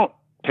they don't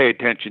pay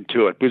attention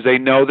to it, because they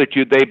know that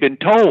they've been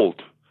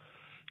told.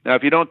 Now,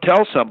 if you don't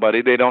tell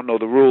somebody, they don't know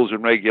the rules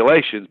and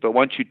regulations. But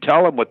once you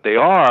tell them what they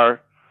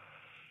are,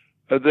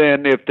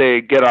 then if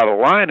they get out of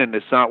line and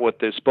it's not what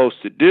they're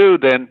supposed to do,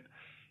 then,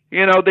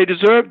 they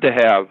deserve to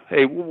have,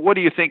 hey, what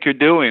do you think you're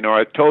doing? Or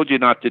I've told you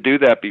not to do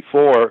that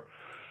before.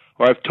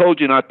 Or I've told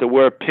you not to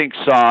wear pink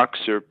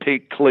socks or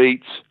pink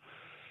cleats.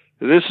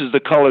 This is the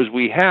colors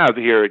we have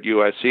here at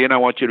USC, and I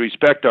want you to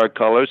respect our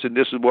colors, and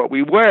this is what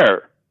we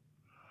wear.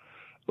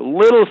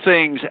 Little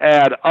things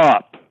add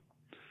up.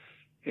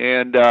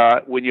 And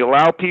when you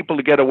allow people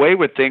to get away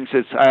with things,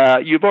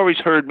 you've always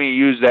heard me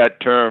use that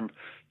term,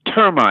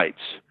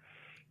 termites.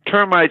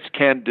 Termites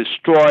can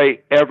destroy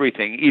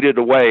everything, eat it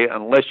away,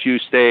 unless you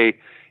stay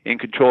in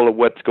control of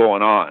what's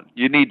going on.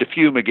 You need to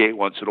fumigate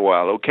once in a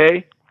while,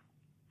 okay?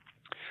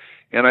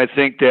 And I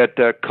think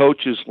that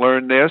coaches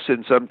learn this,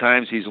 and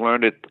sometimes he's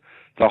learned it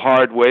the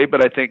hard way,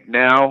 but I think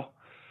now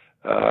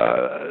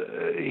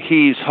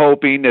he's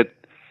hoping that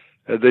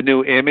the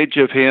new image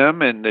of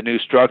him and the new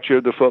structure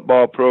of the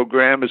football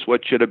program is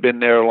what should have been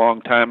there a long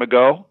time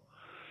ago.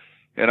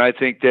 And I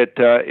think that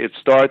it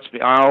starts,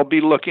 I'll be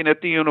looking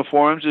at the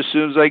uniforms as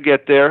soon as I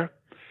get there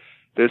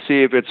to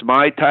see if it's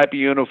my type of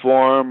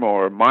uniform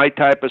or my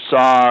type of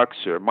socks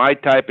or my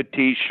type of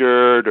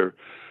T-shirt or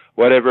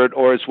whatever,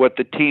 or it's what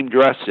the team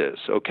dress is,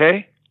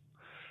 okay?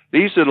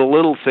 These are the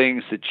little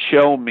things that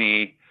show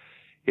me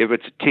if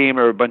it's a team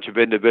or a bunch of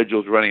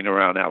individuals running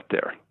around out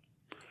there.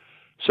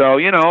 So,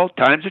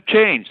 times have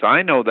changed.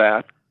 I know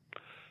that.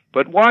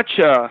 But watch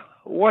a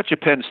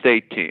Penn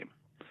State team.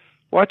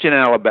 Watch an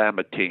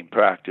Alabama team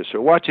practice,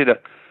 or watch a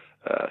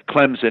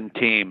Clemson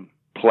team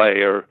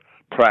play or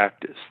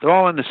practice. They're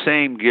all in the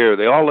same gear.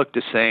 They all look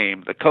the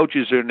same. The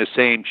coaches are in the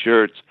same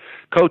shirts.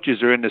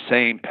 Coaches are in the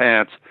same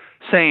pants,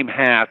 same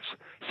hats,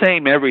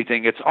 same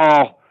everything. It's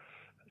all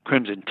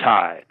Crimson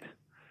Tide.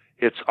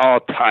 It's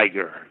all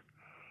Tiger,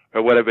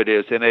 or whatever it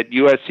is. And at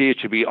USC, it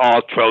should be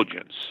all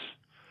Trojans.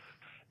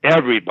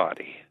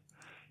 Everybody.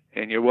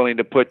 And you're willing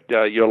to put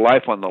your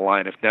life on the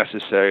line if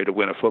necessary to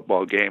win a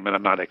football game, and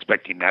I'm not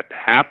expecting that to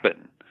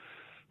happen.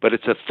 But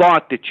it's a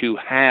thought that you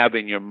have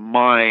in your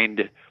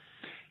mind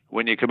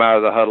when you come out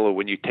of the huddle or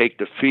when you take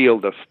the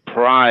field, of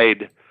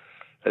pride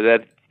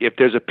that if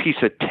there's a piece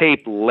of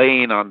tape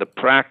laying on the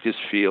practice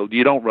field,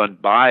 you don't run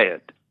by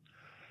it.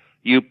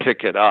 You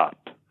pick it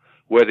up,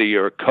 whether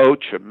you're a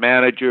coach, a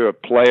manager, a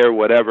player,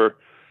 whatever,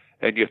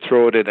 and you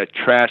throw it in a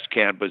trash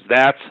can, because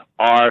that's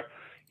our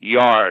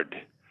yard.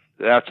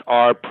 That's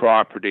our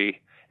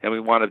property, and we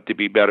want it to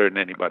be better than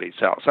anybody's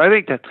else. I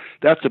think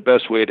that's the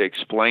best way to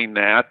explain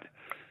that.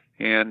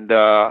 And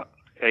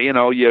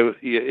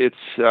it's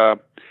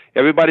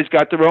everybody's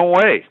got their own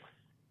way.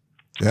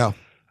 Yeah.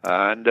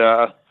 And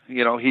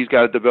he's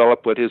got to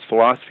develop what his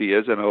philosophy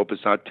is, and I hope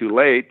it's not too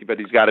late. But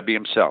he's got to be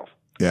himself.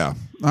 Yeah.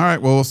 All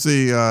right. Well, we'll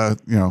see. There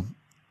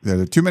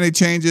are too many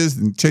changes,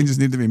 and changes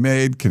need to be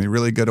made. Can he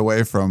really get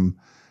away from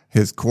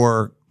his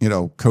core,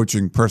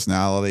 coaching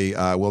personality?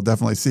 We'll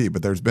definitely see.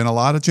 But there's been a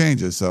lot of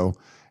changes, and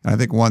I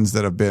think ones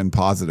that have been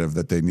positive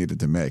that they needed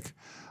to make.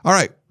 All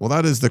right. Well,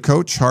 that is the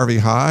coach, Harvey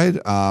Hyde.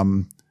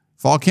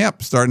 Fall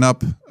camp starting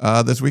up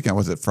this weekend.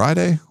 Was it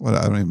Friday? What?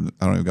 I don't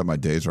even got my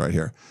days right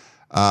here.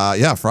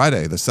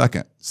 Friday the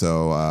 2nd.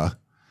 So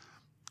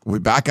we'll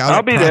be back out.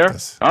 I'll be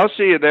practice. There. I'll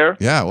see you there.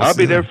 Yeah, I'll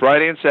be there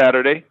Friday and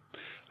Saturday.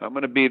 I'm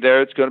going to be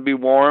there. It's going to be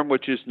warm,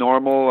 which is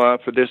normal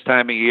for this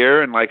time of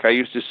year. And like I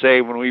used to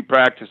say when we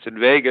practiced in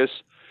Vegas,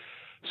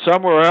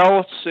 Somewhere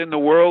else in the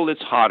world,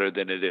 it's hotter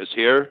than it is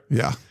here.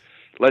 Yeah.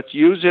 Let's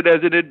use it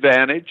as an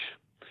advantage.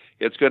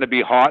 It's going to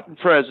be hot in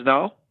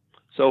Fresno,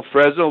 so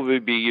Fresno will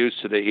be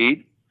used to the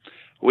heat.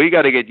 We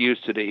got to get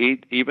used to the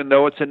heat, even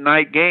though it's a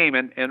night game.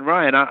 And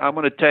Ryan, I'm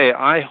going to tell you,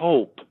 I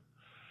hope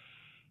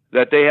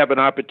that they have an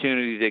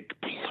opportunity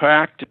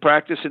to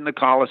practice in the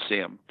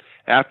Coliseum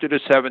after the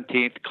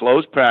 17th,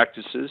 close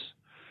practices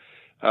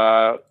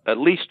at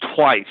least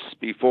twice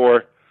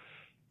before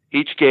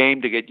each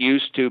game to get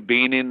used to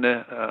being in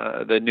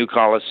the new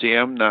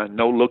Coliseum.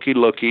 No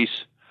looky-lookies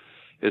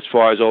as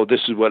far as, oh,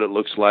 this is what it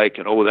looks like,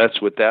 and oh,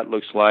 that's what that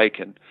looks like,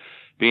 and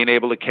being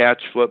able to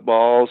catch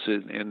footballs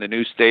in the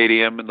new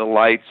stadium and the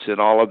lights and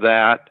all of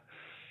that.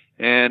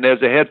 And as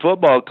a head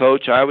football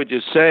coach, I would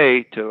just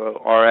say to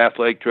our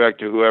athletic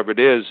director, whoever it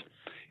is,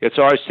 it's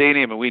our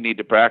stadium and we need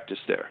to practice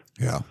there.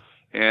 Yeah.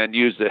 And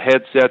use the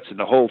headsets and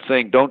the whole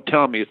thing. Don't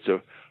tell me it's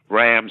a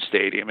Rams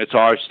stadium. It's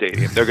our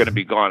stadium. They're going to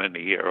be gone in a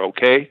year,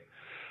 okay?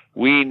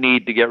 We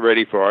need to get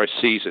ready for our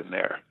season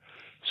there.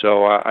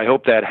 So I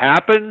hope that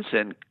happens.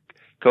 And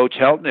Coach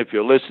Helton, if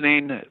you're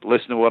listening,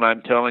 listen to what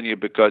I'm telling you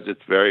because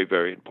it's very,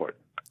 very important.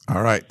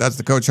 All right. That's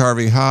the Coach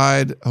Harvey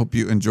Hyde. Hope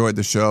you enjoyed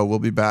the show. We'll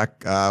be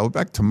back. We'll be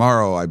back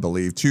tomorrow, I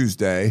believe,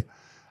 Tuesday,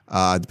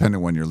 depending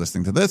on when you're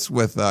listening to this,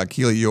 with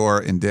Keely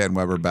Eure and Dan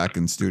Weber back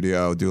in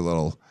studio. Do a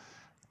little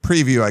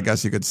preview, I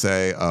guess you could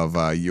say, of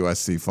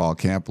USC fall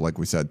camp. Like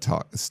we said,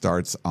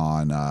 starts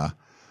on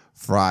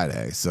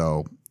Friday.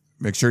 So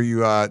make sure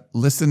you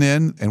listen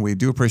in, and we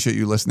do appreciate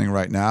you listening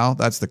right now.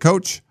 That's the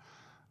coach.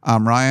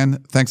 I'm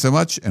Ryan. Thanks so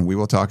much, and we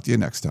will talk to you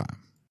next time.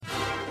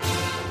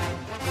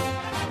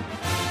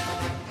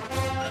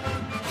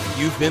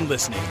 You've been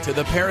listening to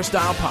the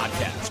Peristyle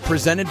Podcast,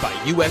 presented by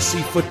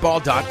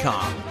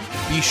USCFootball.com.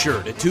 Be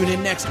sure to tune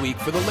in next week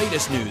for the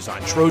latest news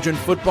on Trojan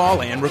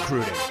football and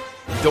recruiting.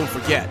 And don't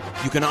forget,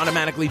 you can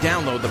automatically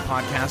download the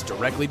podcast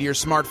directly to your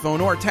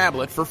smartphone or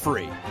tablet for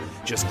free.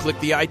 Just click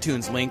the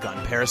iTunes link on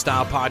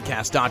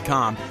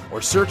peristylepodcast.com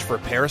or search for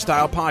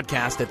Peristyle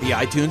Podcast at the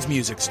iTunes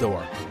Music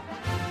Store.